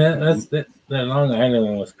 I mean, that Long Island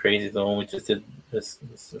one was crazy. The one we just did this.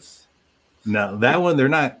 No, that one, they're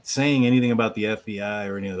not saying anything about the FBI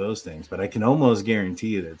or any of those things, but I can almost guarantee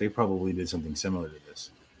you that they probably did something similar to this.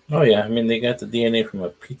 Oh, yeah. I mean, they got the DNA from a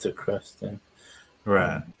pizza crust. And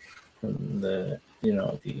right. From the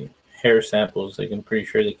hair samples, like, I'm pretty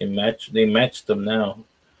sure they matched them now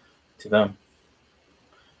to them.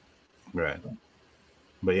 Right.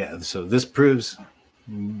 But yeah, so this proves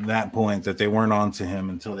that point that they weren't on to him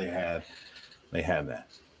until they had that.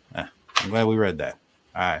 I'm glad we read that.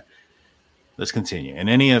 All right. Let's continue. In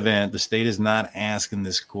any event, the state is not asking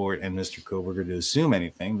this court and Mr. Kohberger to assume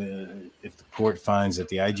anything. If the court finds that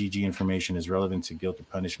the IGG information is relevant to guilt or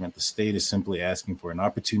punishment, the state is simply asking for an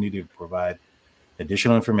opportunity to provide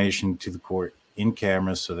additional information to the court in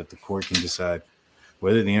camera so that the court can decide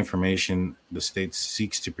whether the information the state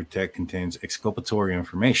seeks to protect contains exculpatory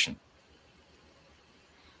information.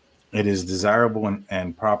 It is desirable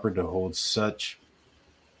and proper to hold such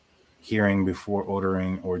hearing before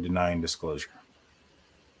ordering or denying disclosure.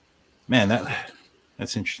 Man,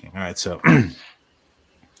 that's interesting. All right, so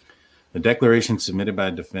the declaration submitted by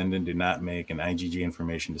a defendant did not make an IGG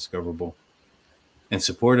information discoverable. In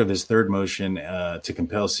support of his third motion to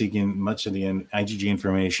compel seeking much of the IGG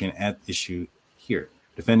information at issue here,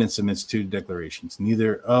 defendant submits two declarations.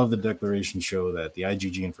 Neither of the declarations show that the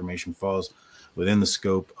IGG information falls within the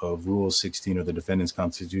scope of Rule 16 of the defendant's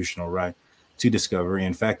constitutional right to discovery.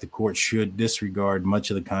 In fact, the court should disregard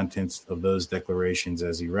much of the contents of those declarations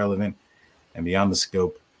as irrelevant and beyond the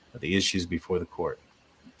scope of the issues before the court.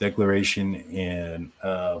 Declaration in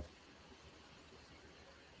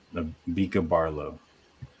Bika Barlow.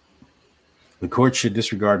 The court should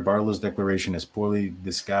disregard Barlow's declaration as poorly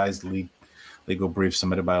disguised legal brief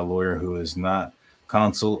submitted by a lawyer who is not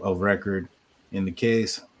counsel of record in the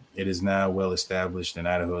case. It is now well established in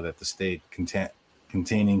Idaho that the state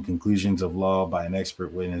containing conclusions of law by an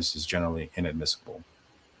expert witness is generally inadmissible.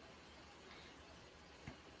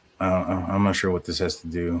 I'm not sure what this has to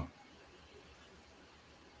do.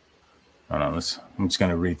 I don't know. I'm just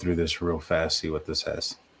going to read through this real fast, see what this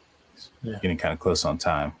has. Yeah. Getting kind of close on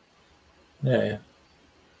time. Yeah.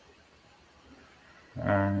 All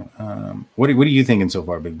right. What are you thinking so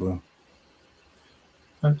far, Big Blue?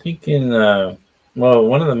 I'm thinking, well,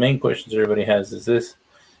 one of the main questions everybody has is this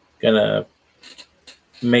going to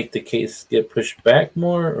make the case get pushed back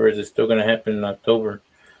more, or is it still going to happen in October?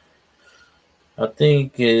 I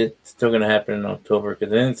think it's still going to happen in October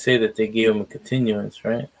because they didn't say that they gave him a continuance,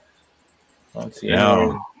 right? I don't see anywhere.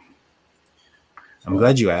 No. I'm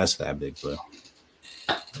glad you asked that, Big Blue.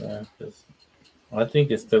 Yeah, I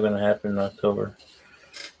think it's still going to happen in October.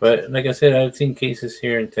 But like I said, I've seen cases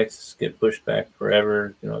here in Texas get pushed back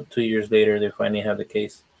forever. 2 years later, they finally have the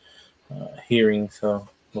case hearing. So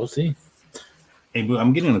we'll see. Hey, Blue,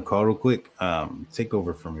 I'm getting a call real quick. Take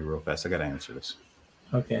over for me real fast. I got to answer this.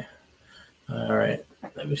 Okay. All right.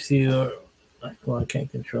 Let me see. Well, I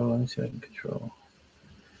can't control. Let me see if I can control.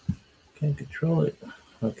 Can't control it.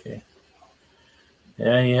 Okay.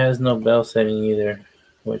 Yeah, he has no bell setting either,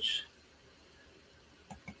 which...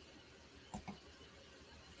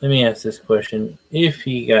 Let me ask this question. If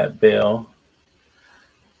he got bail,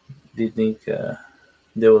 do you think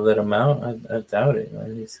they will let him out? I doubt it.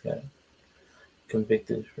 Man. He's got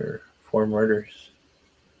convicted for 4 murders.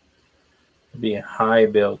 It'd be a high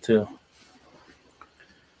bail, too.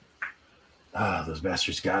 Those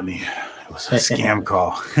bastards got me. It was a scam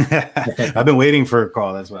call. I've been waiting for a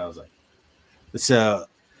call. That's what I was like. So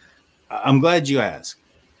I'm glad you asked,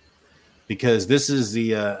 because this is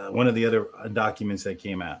the one of the other documents that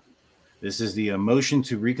came out. This is the motion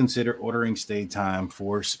to reconsider ordering stay time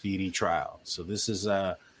for speedy trial. So this is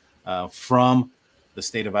from the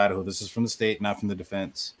state of Idaho. This is from the state, not from the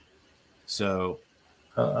defense. So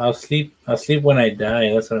I'll sleep. I'll sleep when I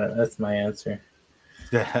die. That's my answer.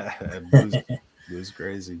 Blue's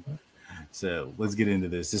crazy. So let's get into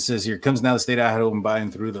this. This says, here comes now the state of Idaho and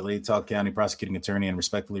Bryan through the Latah County prosecuting attorney and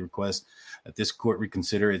respectfully request that this court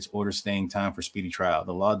reconsider its order staying time for speedy trial.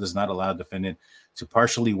 The law does not allow defendant to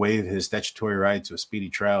partially waive his statutory right to a speedy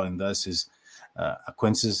trial, and thus his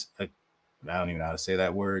acquaintances, I don't even know how to say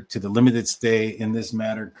that word, to the limited stay in this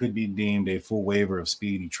matter could be deemed a full waiver of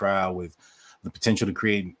speedy trial with the potential to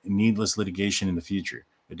create needless litigation in the future.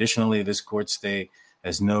 Additionally, this court stay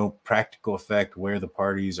has no practical effect where the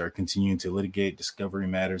parties are continuing to litigate discovery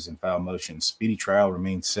matters and file motions. Speedy trial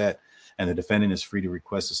remains set, and the defendant is free to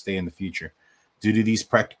request a stay in the future. Due to these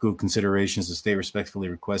practical considerations, the state respectfully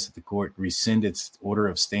requests that the court rescind its order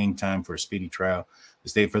of staying time for a speedy trial. The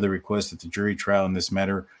state further requests that the jury trial in this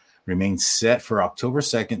matter remains set for October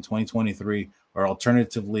 2nd, 2023, or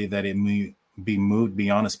alternatively that it may be moved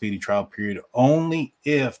beyond a speedy trial period only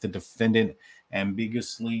if the defendant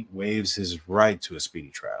ambiguously waives his right to a speedy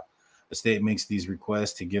trial. The state makes these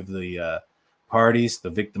requests to give the parties, the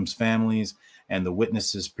victims' families, and the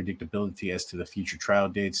witnesses predictability as to the future trial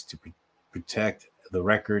dates to protect the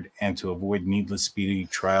record and to avoid needless speedy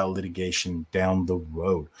trial litigation down the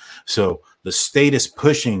road. So the state is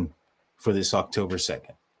pushing for this October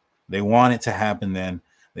 2nd. They want it to happen then.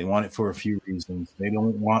 They want it for a few reasons. They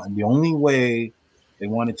don't want, the only way they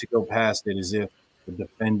want it to go past it is if the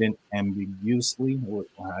defendant ambiguously, or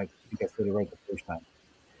I think I said it right the first time,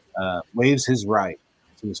 waives his right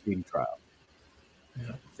to a speedy trial.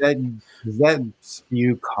 Yeah. Does that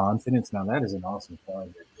spew confidence? Now that is an awesome car.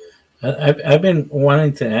 I've been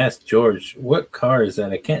wanting to ask George, what car is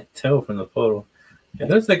that? I can't tell from the photo. It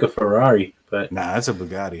looks like a Ferrari, but nah, that's a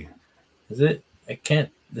Bugatti. Is it? I can't.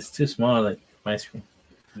 It's too small, like my screen.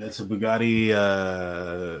 That's a Bugatti.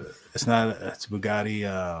 It's not. It's a Bugatti.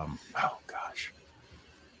 Oh gosh,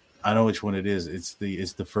 I know which one it is. It's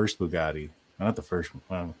the first Bugatti, not the first one.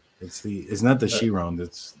 Well, it's not the Chiron.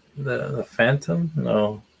 It's the Phantom.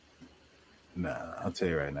 No, nah. I'll tell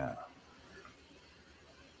you right now.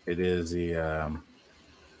 It is the.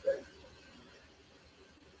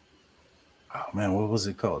 Oh man, what was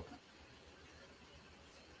it called?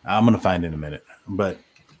 I'm gonna find it in a minute, but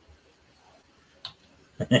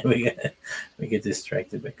we get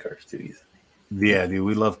distracted by cars too easily. Yeah, dude,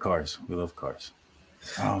 we love cars. We love cars.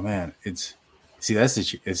 Oh man, it's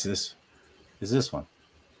this one,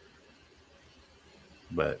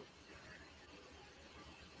 but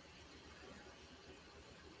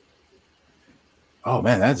oh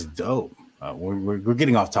man, that's dope. We're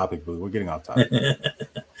getting off topic, Boo. We're getting off topic.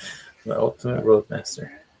 The ultimate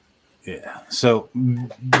roadmaster. Yeah. So,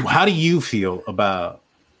 how do you feel about?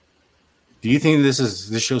 Do you think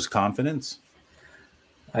this shows confidence?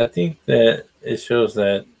 I think that it shows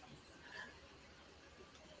that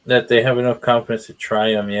that they have enough confidence to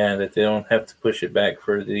try them. Yeah, that they don't have to push it back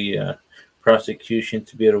for the prosecution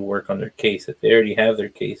to be able to work on their case. That they already have their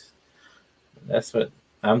case. That's what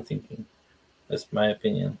I'm thinking. That's my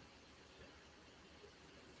opinion.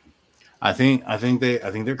 I think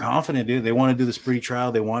they're confident, dude. They want to do this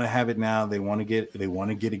pre-trial. They want to have it now. They want to get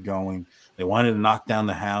it going. They wanted to knock down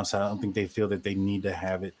the house. I don't think they feel that they need to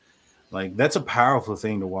have it. Like, that's a powerful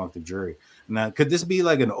thing to walk the jury. Now, could this be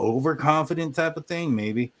like an overconfident type of thing?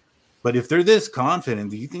 Maybe. But if they're this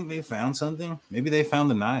confident, do you think they found something? Maybe they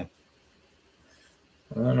found the knife.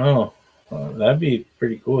 I don't know. That'd be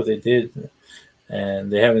pretty cool if they did.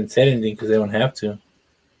 And they haven't said anything because they don't have to.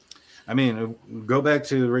 I mean, go back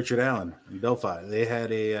to Richard Allen in Delphi. They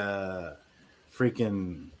had a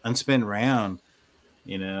freaking unspent round,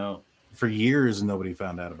 for years, and nobody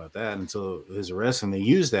found out about that until his arrest. And they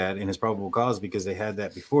used that in his probable cause because they had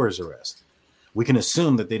that before his arrest. We can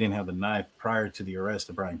assume that they didn't have the knife prior to the arrest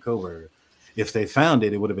of Bryan Kohberger. If they found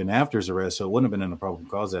it, it would have been after his arrest, so it wouldn't have been in the probable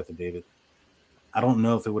cause affidavit. I don't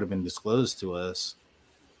know if it would have been disclosed to us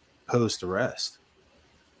post-arrest.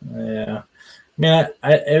 Yeah. I mean,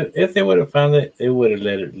 if they would have found it, they would have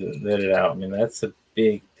let it out. I mean, that's a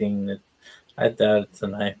big thing that I doubt it's a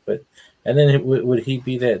knife. But and then would he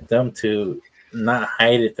be that dumb to not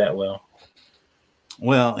hide it that well?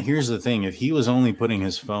 Well, here's the thing: if he was only putting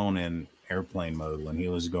his phone in airplane mode when he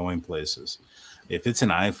was going places, if it's an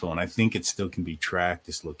iPhone, I think it still can be tracked.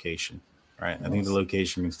 This location, right? I think the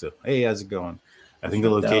location can still. Hey, how's it going? I think the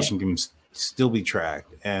location can still be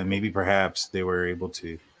tracked, and maybe perhaps they were able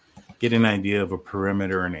to get an idea of a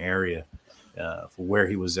perimeter and area for where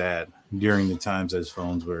he was at during the times his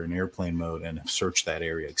phones were in airplane mode and have searched that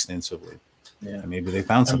area extensively. Yeah, and maybe they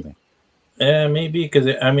found something. Yeah, maybe because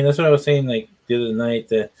I mean that's what I was saying like the other night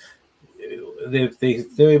that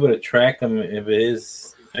they're able to track them if it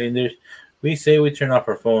is. I mean, we say we turn off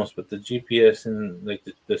our phones, but the GPS and like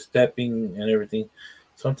the stepping and everything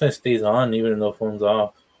sometimes stays on even though the phone's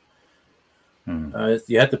off.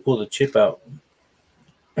 You have to pull the chip out.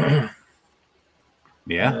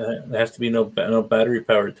 Yeah, there has to be no battery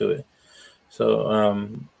power to it. So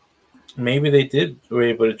maybe they were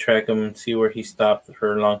able to track him and see where he stopped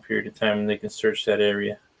for a long period of time, and they can search that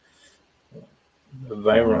area. The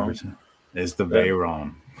Viron is the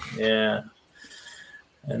Viron. Yeah,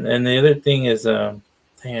 and then the other thing is, dang,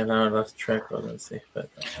 I lost track. What I was gonna say, but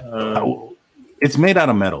it's made out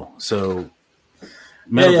of metal, so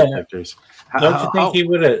metal detectors. Don't you think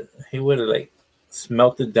he would have like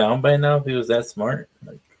smelted down by now if he was that smart?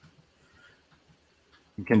 Like,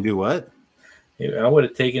 you can do what? I would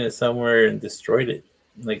have taken it somewhere and destroyed it,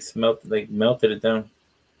 melted it down.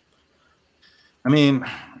 I mean,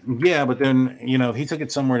 yeah, but then if he took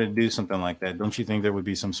it somewhere to do something like that, don't you think there would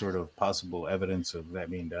be some sort of possible evidence of that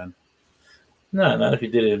being done? No, not if he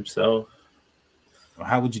did it himself. Well,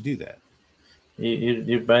 how would you do that?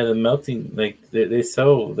 You buy the melting, like they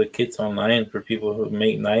sell the kits online for people who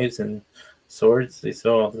make knives and swords. They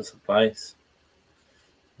sell all the supplies.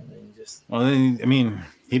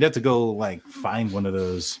 He'd have to go like find one of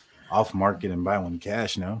those off market and buy one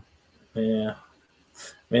cash, no? Yeah.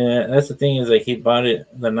 I mean, that's the thing is like he bought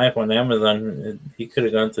the knife on Amazon. He could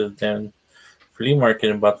have gone to the damn flea market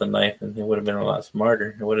and bought the knife, and he would have been a lot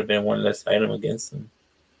smarter. It would have been one less item against him.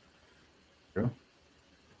 True.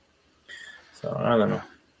 So I don't know.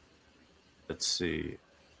 Let's see.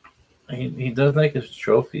 He does like his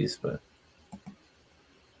trophies, but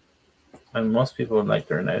most people like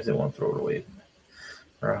their knives. They won't throw it away.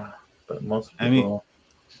 But most people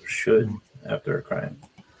should after a crime.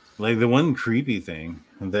 Like the one creepy thing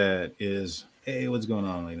that is, hey, what's going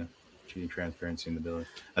on, Lena? Cheating transparency in the building.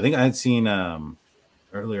 I think I had seen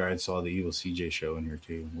earlier. I saw the Evil CJ show in here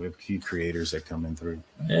too. We have a few creators that come in through.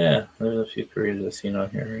 Yeah, there's a few creators I've seen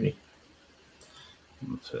on here already.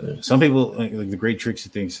 So, some people like the Great Trixie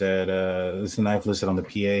thinks that this is the knife listed on the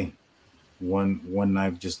PA. One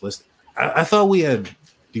knife just listed. I thought we had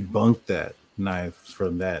debunked that knife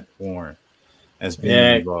from that warrant as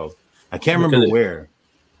being involved. I can't remember where.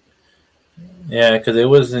 Yeah, because it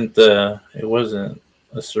wasn't a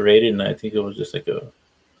serrated knife. I think it was just like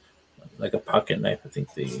a pocket knife. I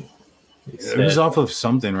think they it was off of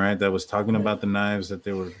something, right? That was talking about the knives that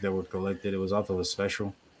were collected. It was off of a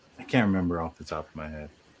special. I can't remember off the top of my head.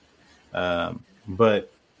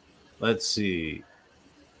 But let's see.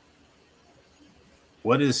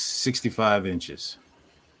 What is 65 inches?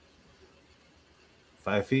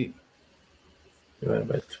 5 feet. Divided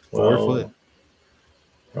by 4 foot.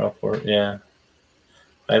 4, yeah.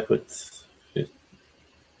 5 foot. You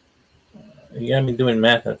got me doing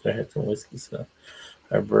math after I had some whiskey,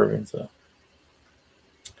 or bourbon, so.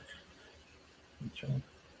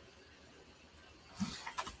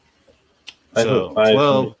 So 5'5" from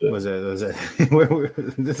 12 the was foot. it? Was it?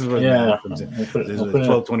 This is where Yeah, math comes in. This I'll was put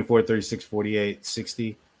 12, 24, 36, 48,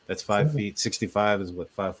 60. That's 5 it. feet. 65 is what,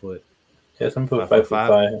 5 foot? Yeah, some put 5 foot 5.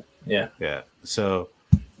 5'5". Yeah. Yeah. So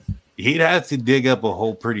he'd have to dig up a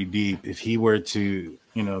hole pretty deep if he were to,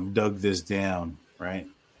 dug this down, right?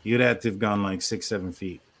 He would have to have gone like 6, 7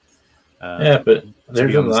 feet Yeah, but to be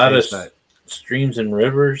there's a on the lot of safe side. streams and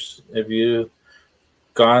rivers. Have you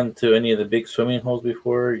gone to any of the big swimming holes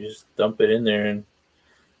before? You just dump it in there and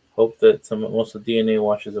hope that most of the DNA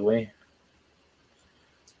washes away.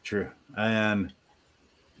 True. And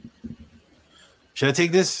should I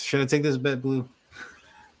take this? Should I take this bet, Blue?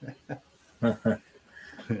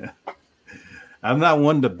 I'm not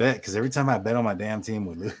one to bet because every time I bet on my damn team,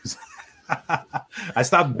 we lose. I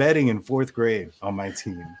stopped betting in 4th grade on my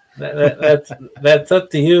team. That's up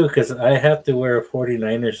to you because I have to wear a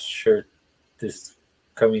 49ers shirt this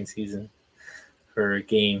coming season for a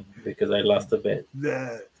game because I lost a bet.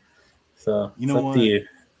 So You it's know up to what? you.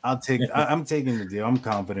 I'm taking the deal. I'm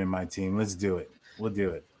confident in my team. Let's do it. We'll do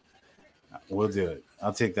it. We'll do it.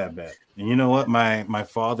 I'll take that bet. And you know what? My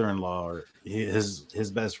father-in-law,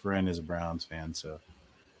 his best friend is a Browns fan, so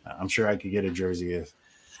I'm sure I could get a jersey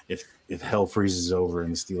if hell freezes over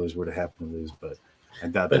and the Steelers were to happen to lose. But I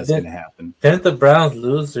doubt But that's going to happen. didn't the Browns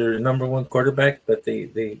lose their number one quarterback? But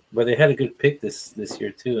they had a good pick this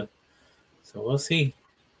year too. So we'll see.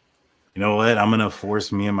 You know what? I'm going to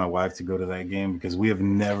force me and my wife to go to that game because we have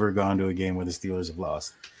never gone to a game where the Steelers have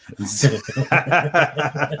lost.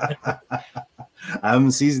 I'm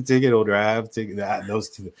a season ticket holder. I have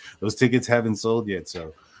those tickets haven't sold yet,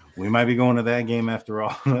 so we might be going to that game after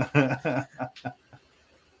all.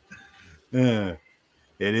 Yeah,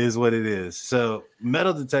 it is what it is. So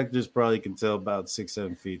metal detectors probably can tell about 6,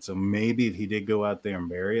 7 feet. So maybe if he did go out there and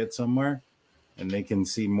bury it somewhere, and they can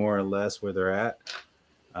see more or less where they're at.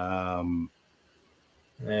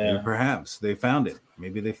 Maybe perhaps they found it.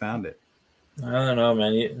 Maybe they found it. I don't know,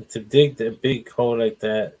 man. To dig a big hole like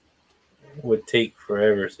that would take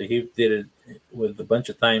forever. So he did it with a bunch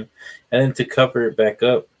of time, and then to cover it back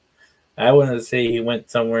up, I wouldn't say he went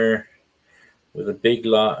somewhere with a big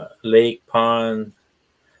lake pond,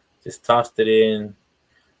 just tossed it in,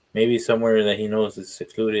 maybe somewhere that he knows is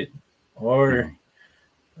secluded, or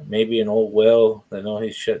maybe an old well that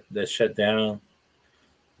he's shut down.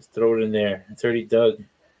 Just throw it in there. It's already dug.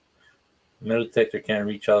 The metal detector can't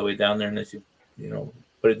reach all the way down there unless you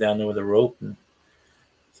put it down there with a rope. And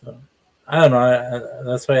so I don't know.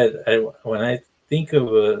 That's why when I think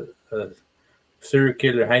of a serial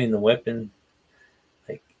killer hiding the weapon,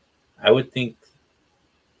 like I would think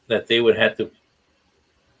that they would have to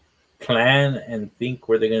plan and think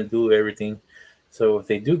where they're going to do everything. So if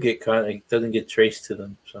they do get caught, it doesn't get traced to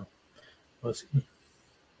them. So we'll see.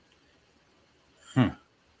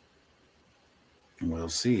 We'll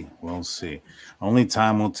see. We'll see. Only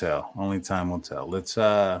time will tell. Only time will tell. Let's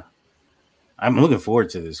I'm looking forward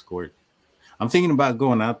to this court. I'm thinking about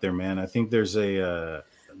going out there, man. I think there's a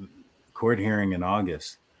court hearing in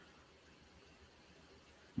August.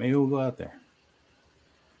 Maybe we'll go out there.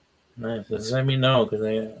 Nice. Just let me know because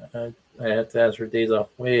I have to ask for days off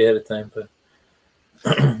way ahead of time. But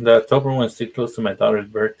the October one's too close to my daughter's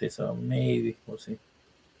birthday, so maybe we'll see.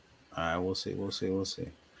 All right, we'll see. We'll see. We'll see.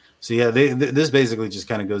 So yeah, this basically just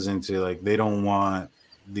kind of goes into like they don't want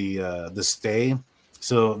the stay.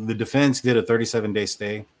 So the defense did a 37-day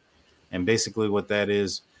stay, and basically what that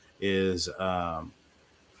is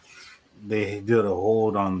they did a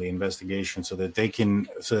hold on the investigation so that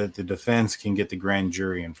the defense can get the grand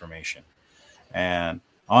jury information. And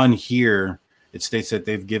on here it states that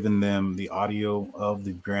they've given them the audio of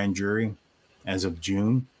the grand jury as of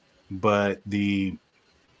June, but the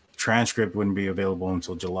transcript wouldn't be available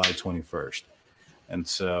until July 21st. And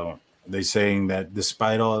so they're saying that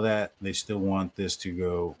despite all of that, they still want this to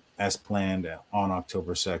go as planned on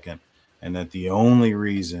October 2nd. And that the only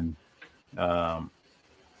reason that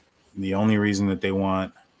they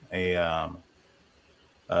want they're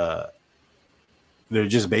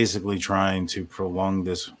just basically trying to prolong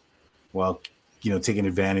this while, taking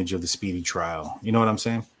advantage of the speedy trial. You know what I'm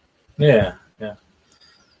saying? Yeah. Yeah.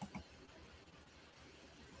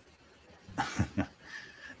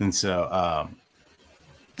 And so,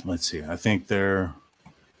 let's see. I think their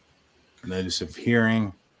notice of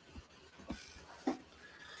hearing.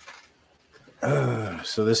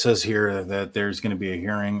 So this says here that there's going to be a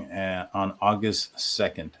hearing on August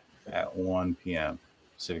 2nd at 1 p.m.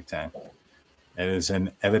 Pacific time. It is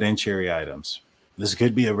an evidentiary items. This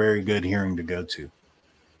could be a very good hearing to go to.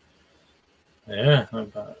 Yeah,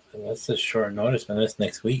 that's a short notice, and that's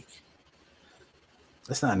next week.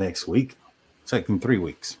 That's not next week. It's like in 3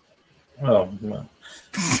 weeks. Oh, no.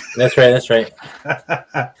 That's right. That's right.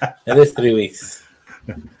 It is 3 weeks.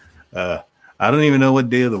 I don't even know what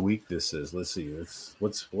day of the week this is. Let's see.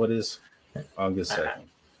 What is August 2nd?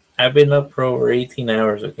 I've been up for over 18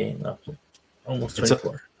 hours. Okay, no, almost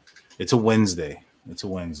 24. It's a Wednesday. It's a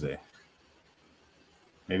Wednesday.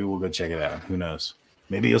 Maybe we'll go check it out. Who knows?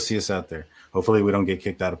 Maybe you'll see us out there. Hopefully, we don't get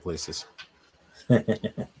kicked out of places.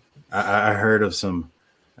 I heard of some.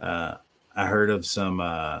 I heard of some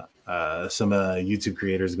YouTube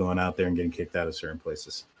creators going out there and getting kicked out of certain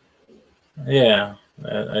places. Yeah,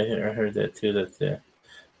 I heard that too. That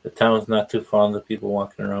the town's not too fond of people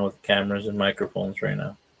walking around with cameras and microphones right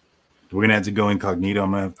now. We're gonna have to go incognito.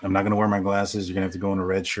 I'm not gonna wear my glasses. You're gonna have to go in a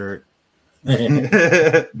red shirt.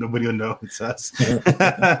 Nobody will know it's us. That's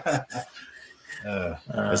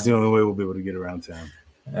the only way we'll be able to get around town.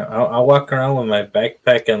 I'll walk around with my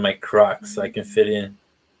backpack and my Crocs so I can fit in.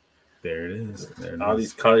 There it is. All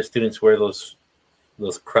these college students wear those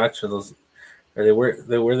Crocs or those, or they wear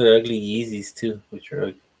the ugly Yeezys too, which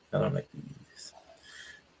are I don't like the Yeezys.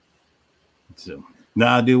 So,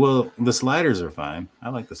 nah, dude. Well, the sliders are fine. I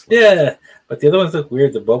like the sliders. Yeah, but the other ones look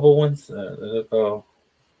weird. The bubble ones, they look all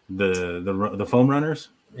the foam runners.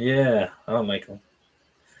 Yeah, I don't like them.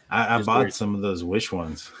 I bought weird. Some of those Wish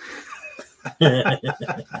ones. I'll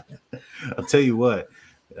tell you what,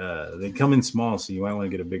 they come in small, so you might want to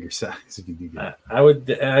get a bigger size if you do get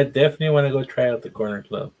it. I definitely want to go try out the Corner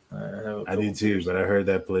Club. I do too, but I heard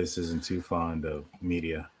that place isn't too fond of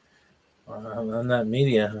media. I'm not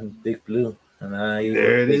media. I'm Big Blue, and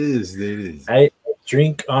there it is. I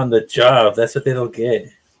drink on the job. That's what they don't get.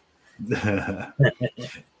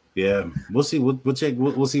 Yeah, we'll see. We'll check.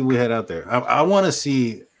 We'll see. If we head out there. I want to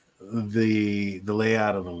see the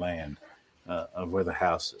layout of the land of where the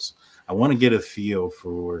house is. I want to get a feel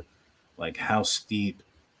for like how steep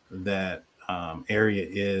that area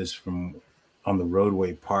is from on the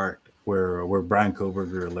roadway parked where Bryan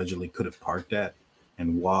Kohberger allegedly could have parked at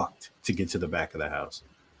and walked to get to the back of the house.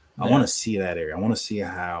 Yeah. I want to see that area. I want to see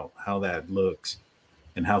how that looks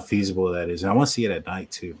and how feasible that is. And I want to see it at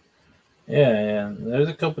night too. Yeah. There's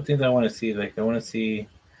a couple things I want to see. Like I want to see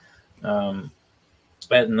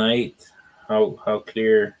at night how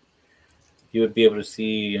clear you would be able to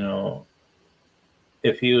see,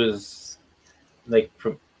 if he was like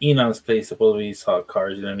from Enon's place, supposedly he saw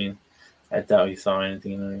cars, you know what I mean? I doubt he saw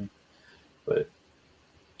anything, you know what I mean? But,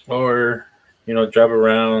 or, drive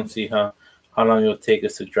around, see how long it'll take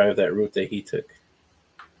us to drive that route that he took.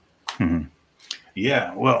 Mm-hmm.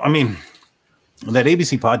 Yeah, well, I mean, that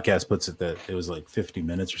ABC podcast puts it that it was like 50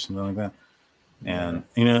 minutes or something like that. And,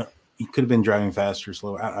 he could have been driving faster or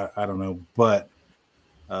slower. I don't know. But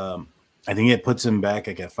I think it puts him back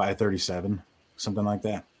like at 537, something like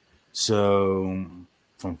that. So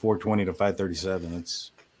from 420 to 537, it's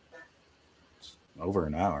over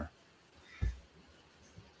an hour.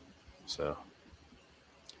 So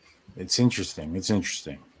it's interesting.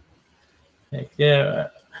 Yeah.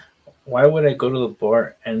 Why would I go to the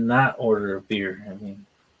bar and not order a beer? I mean,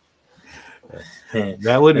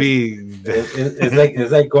 that would be.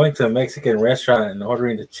 It's like going to a Mexican restaurant and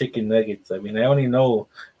ordering the chicken nuggets. I mean, I only know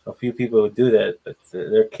a few people who do that, but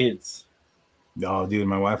they're kids. No, dude,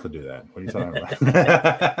 my wife would do that. What are you talking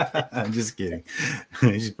about? I'm just kidding.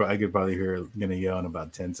 I could probably hear her gonna yell in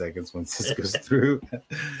about 10 seconds once this goes through.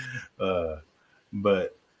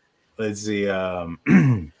 But let's see.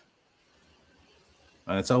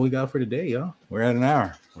 That's all we got for today, y'all. We're at an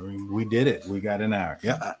hour. We did it. We got an hour.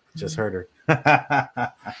 Yeah, just heard her.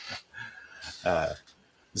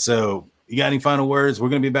 So you got any final words? We're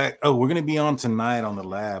going to be back. Oh, we're going to be on tonight on the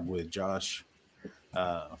lab with Josh.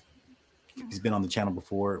 He's been on the channel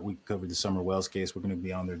before. We covered the Summer Wells case. We're going to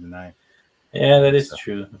be on there tonight. Yeah, that is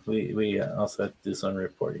true. We also have to do some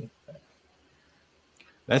reporting.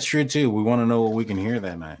 That's true, too. We want to know what we can hear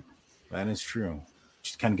that night. That is true.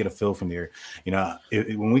 Just kind of get a feel from the air.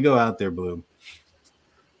 When we go out there, Blue,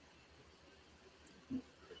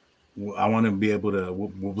 I want to be able to,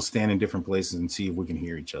 we'll stand in different places and see if we can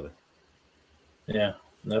hear each other. Yeah,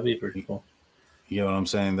 that'd be pretty cool. You know what I'm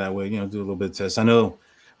saying? That way, do a little bit of test. I know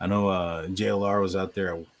JLR was out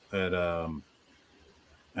there at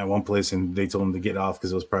one place and they told him to get off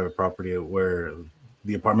because it was private property where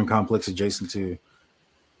the apartment complex adjacent to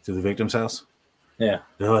the victim's house. Yeah.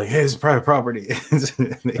 They're like, hey, it's private property.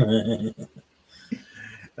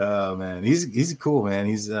 Oh man, he's cool, man.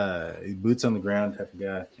 He's boots on the ground type of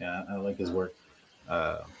guy. Yeah, I like his work.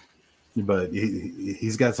 But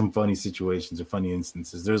he's got some funny situations or funny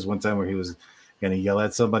instances. There was one time where he was gonna yell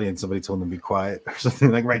at somebody and somebody told him to be quiet or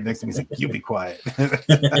something, like right next to me. He's like, you be quiet.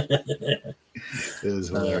 It was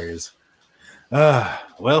hilarious.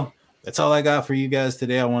 Well, That's all I got for you guys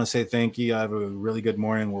today. I want to say thank you. I have a really good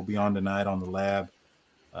morning. We'll be on tonight on the lab.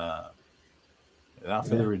 Without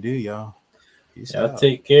further ado, y'all, peace Y'all out.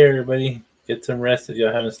 take care, everybody. Get some rest if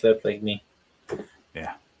y'all haven't slept like me.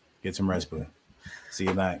 Yeah, get some rest, bud. See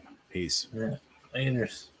you tonight. Peace. Yeah.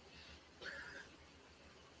 Laters.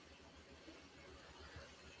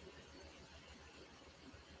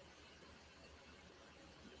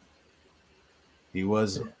 He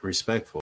was respectful.